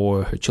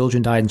before her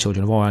children died and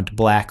Children of Orion to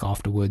black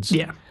afterwards.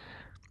 Yeah.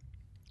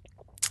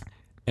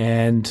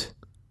 And,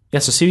 so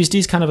Series D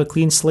is kind of a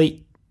clean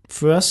slate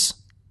for us.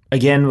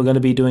 Again, we're going to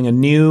be doing a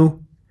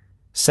new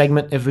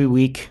segment every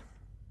week.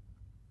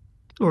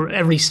 Or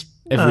every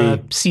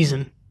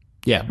season.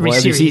 Yeah.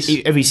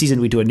 Every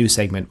season we do a new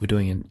segment. We're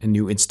doing a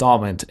new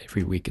installment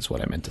every week is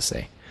what I meant to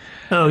say.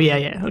 Oh,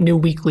 yeah. A new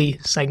weekly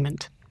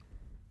segment.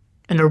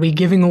 And are we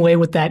giving away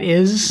what that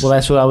is? Well,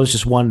 that's what I was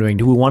just wondering.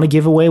 Do we want to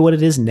give away what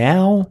it is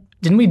now?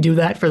 Didn't we do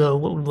that for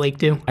What Would Blake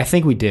Do? I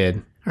think we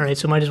did. All right,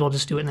 so might as well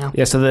just do it now.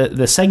 Yeah, so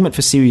the segment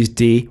for Series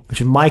D, which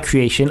is my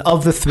creation,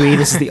 of the three,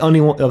 this is the only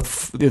one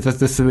of the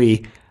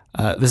three.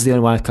 This is the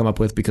only one I've come up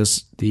with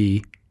because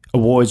the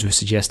awards were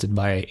suggested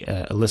by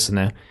a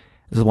listener.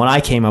 This is the one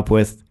I came up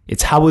with.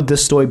 It's How Would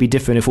This Story Be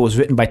Different If It Was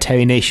Written by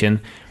Terry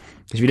Nation?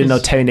 If you didn't know,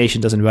 Terry Nation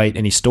doesn't write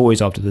any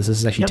stories after this. This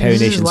is actually Terry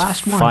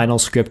Nation's final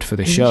script for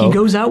the show. He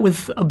goes out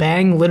with a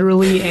bang,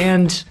 literally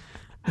and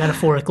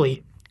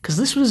metaphorically. Because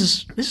this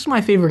is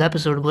my favorite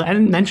episode of Blake. I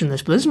didn't mention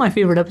this, but this is my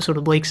favorite episode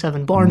of Blake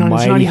 7, bar none.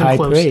 It's not even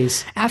close.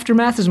 Praise.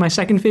 Aftermath is my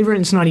second favorite,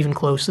 and it's not even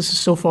close. This is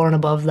so far and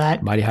above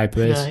that. Mighty high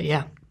praise.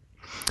 Yeah.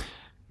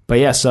 But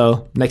yeah,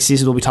 so next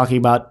season we'll be talking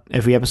about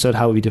every episode,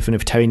 how it would be different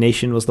if Terry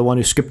Nation was the one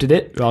who scripted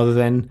it, rather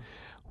than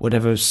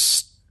whatever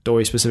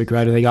story-specific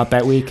writer they got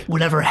that week.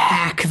 Whatever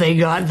hack they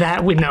got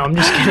that week. No, I'm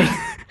just kidding.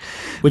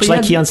 Which,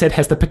 like Kiyan said,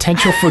 has the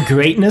potential for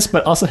greatness,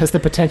 but also has the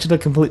potential to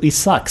completely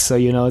suck. So,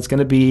 it's going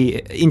to be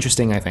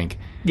interesting, I think.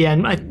 Yeah,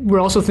 and we're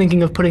also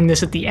thinking of putting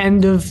this at the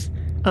end of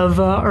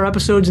our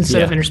episodes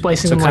instead of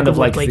intersplicing them. So kind of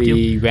like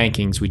the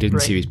rankings we did in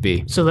Series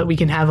B. So that we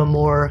can have a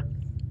more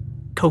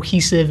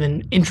cohesive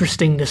and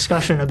interesting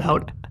discussion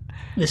about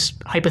this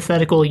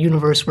hypothetical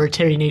universe where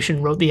Terry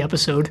Nation wrote the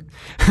episode.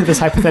 This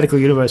hypothetical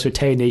universe where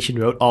Terry Nation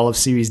wrote all of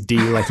Series D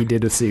like he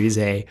did with Series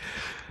A.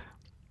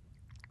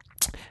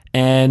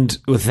 And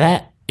with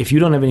that, if you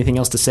don't have anything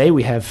else to say,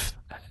 we have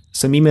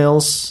some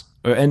emails,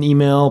 or an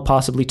email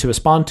possibly to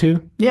respond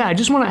to. Yeah, I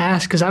just want to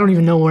ask, because I don't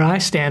even know where I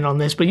stand on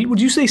this, but would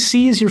you say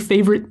C is your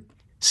favorite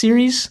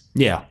series?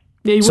 Yeah,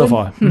 you so would?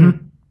 Far.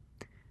 Mm-hmm.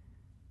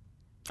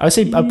 I would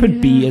say I'd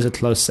put B as a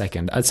close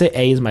second. I'd say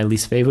A is my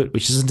least favorite,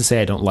 which isn't to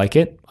say I don't like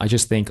it. I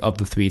just think of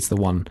the three, it's the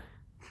one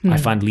I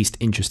find least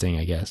interesting,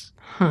 I guess.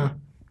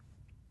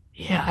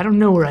 Yeah, I don't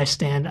know where I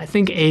stand. I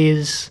think A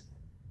is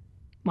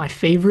my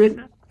favorite.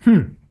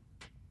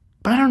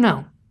 But I don't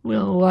know.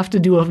 We'll have to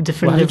do a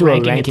definitive We'll have to do a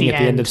ranking ranking at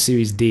the end of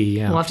Series D,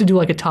 yeah. We'll have to do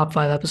like a top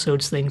 5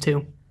 episodes thing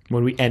too.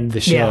 When we end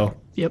the show.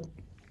 Yeah. Yep.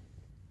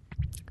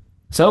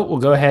 So we'll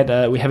go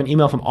ahead. We have an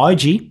email from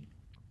RG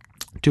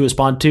to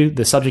respond to.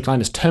 The subject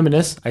line is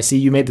Terminus. I see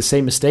you made the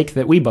same mistake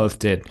that we both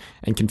did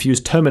and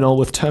confused terminal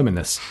with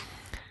terminus.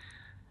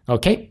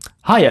 Okay.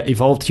 Hiya,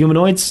 evolved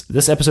humanoids.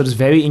 This episode is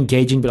very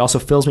engaging, but also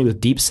fills me with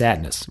deep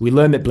sadness. We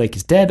learn that Blake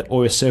is dead,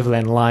 or is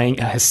Serverland lying,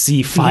 as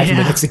C 5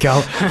 minutes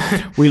ago.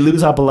 We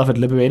lose our beloved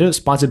Liberator,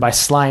 sponsored by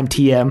Slime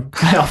TM.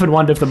 I often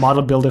wonder if the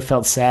model builder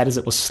felt sad as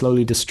it was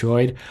slowly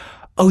destroyed.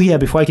 Oh yeah,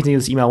 before I continue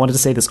this email, I wanted to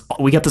say this.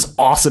 We got this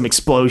awesome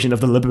explosion of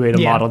the Liberator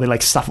model. They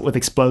like stuff it with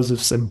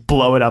explosives and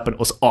blow it up, and it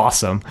was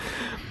awesome.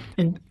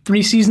 And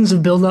 3 seasons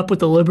of build up with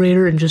the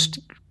Liberator and just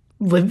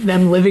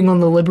them living on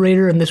the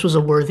Liberator, and this was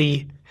a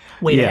worthy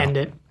way to end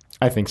it.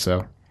 I think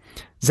so.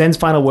 Zen's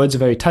final words are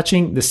very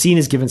touching. The scene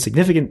is given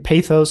significant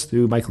pathos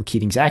through Michael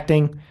Keating's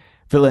acting.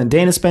 Villa and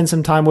Dana spend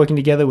some time working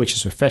together, which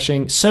is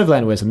refreshing.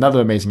 Servalan wears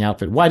another amazing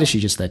outfit. Why does she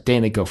just let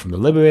Dana go from the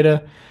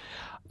Liberator?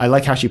 I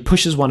like how she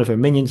pushes one of her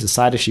minions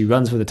aside as she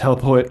runs for the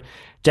teleport.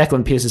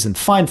 Jacqueline Pierce is in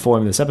fine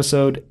form in this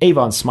episode.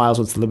 Avon smiles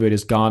once the Liberator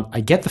is gone.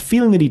 I get the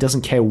feeling that he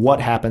doesn't care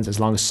what happens as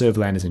long as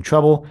Servalan is in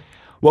trouble.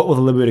 What will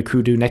the Liberator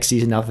crew do next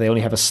season now that they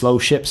only have a slow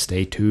ship?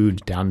 Stay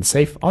tuned. Down and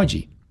safe,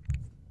 RG.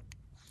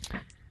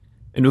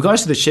 In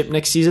regards to the ship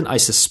next season, I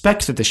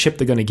suspect that the ship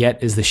they're going to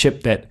get is the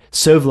ship that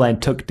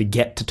Servalan took to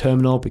get to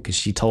Terminal, because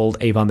she told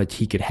Avon that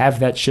he could have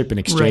that ship in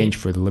exchange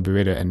for the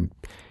Liberator, and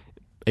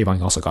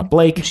Avon also got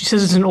Blake. She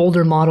says it's an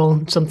older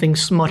model, something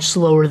much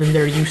slower than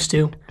they're used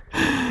to.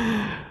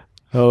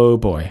 Oh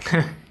boy.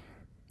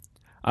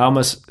 I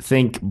almost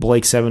think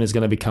Blake 7 is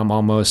going to become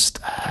almost,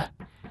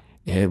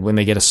 when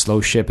they get a slow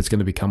ship, it's going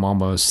to become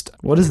almost,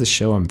 what is the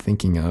show I'm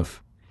thinking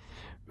of?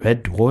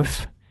 Red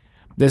Dwarf?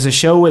 There's a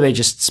show where they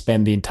just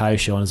spend the entire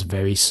show on this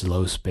very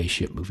slow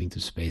spaceship moving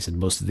through space, and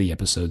most of the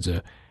episodes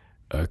are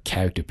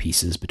character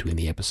pieces between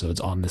the episodes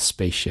on this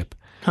spaceship.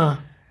 Huh.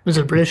 Was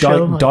it a British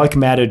show? Dark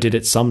Matter did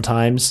it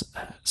sometimes.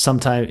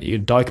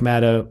 Dark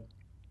Matter,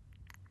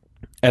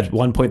 at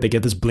one point they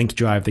get this blink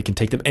drive that can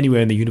take them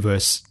anywhere in the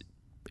universe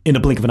in a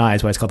blink of an eye.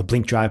 Is why it's called the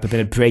blink drive. But then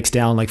it breaks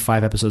down like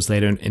 5 episodes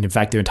later, and in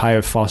fact their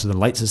entire faster than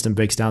light system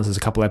breaks down. So there's a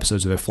couple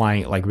episodes where they're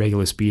flying at like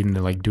regular speed, and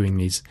they're like doing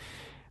these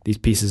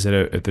pieces that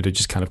are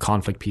just kind of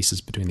conflict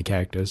pieces between the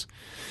characters.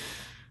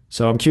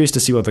 So I'm curious to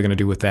see what they're going to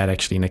do with that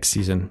actually next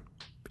season.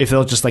 If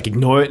they'll just like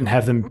ignore it and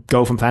have them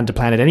go from planet to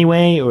planet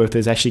anyway, or if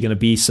there's actually going to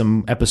be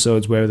some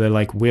episodes where they're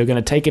like, we're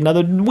going to take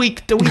another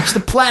week to reach the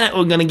planet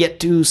we're going to get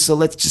to, so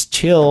let's just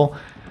chill,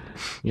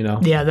 you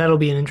know? Yeah, that'll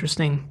be an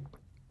interesting,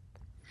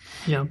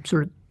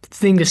 sort of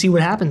thing to see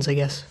what happens, I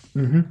guess.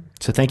 Mm-hmm.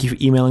 So thank you for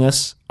emailing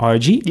us,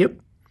 RG. Yep.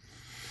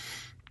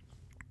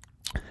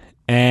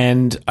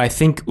 And I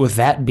think with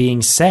that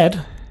being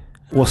said,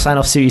 we'll sign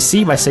off Series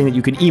C by saying that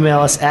you can email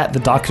us at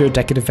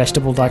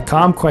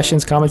thedoctor@decorativevegetable.com.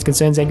 Questions, comments,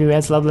 concerns, angry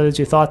rants, love letters,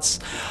 your thoughts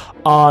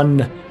on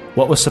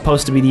what was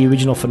supposed to be the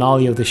original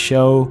finale of the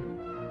show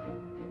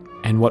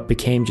and what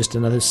became just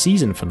another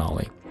season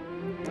finale.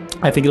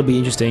 I think it'll be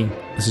interesting,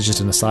 this is just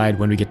an aside,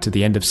 when we get to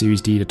the end of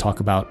Series D to talk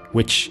about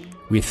which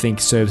we think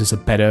serves as a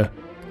better,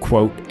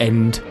 quote,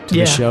 end to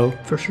the show.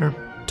 For sure.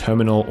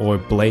 Terminal or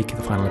Blake.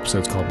 The final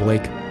episode's called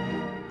Blake.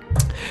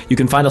 You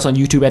can find us on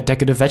YouTube at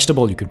Decorative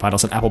Vegetable. You can find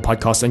us on Apple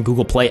Podcasts and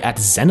Google Play at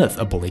Zenith,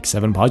 a Blake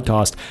 7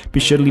 podcast. Be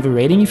sure to leave a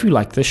rating if you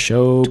like the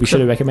show. Be sure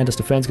to recommend us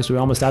to friends because we're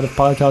almost out of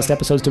podcast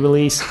episodes to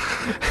release.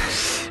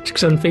 Check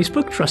us out on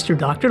Facebook, Trust Your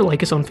Doctor.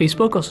 Like us on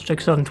Facebook. Also check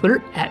us out on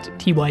Twitter at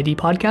TYD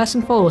Podcast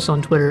and follow us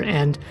on Twitter.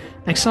 And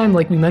next time,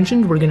 like we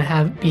mentioned, we're going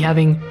to be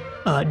having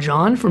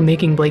John from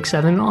Making Blake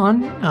 7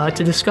 on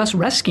to discuss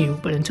Rescue.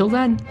 But until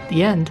then,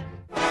 the end.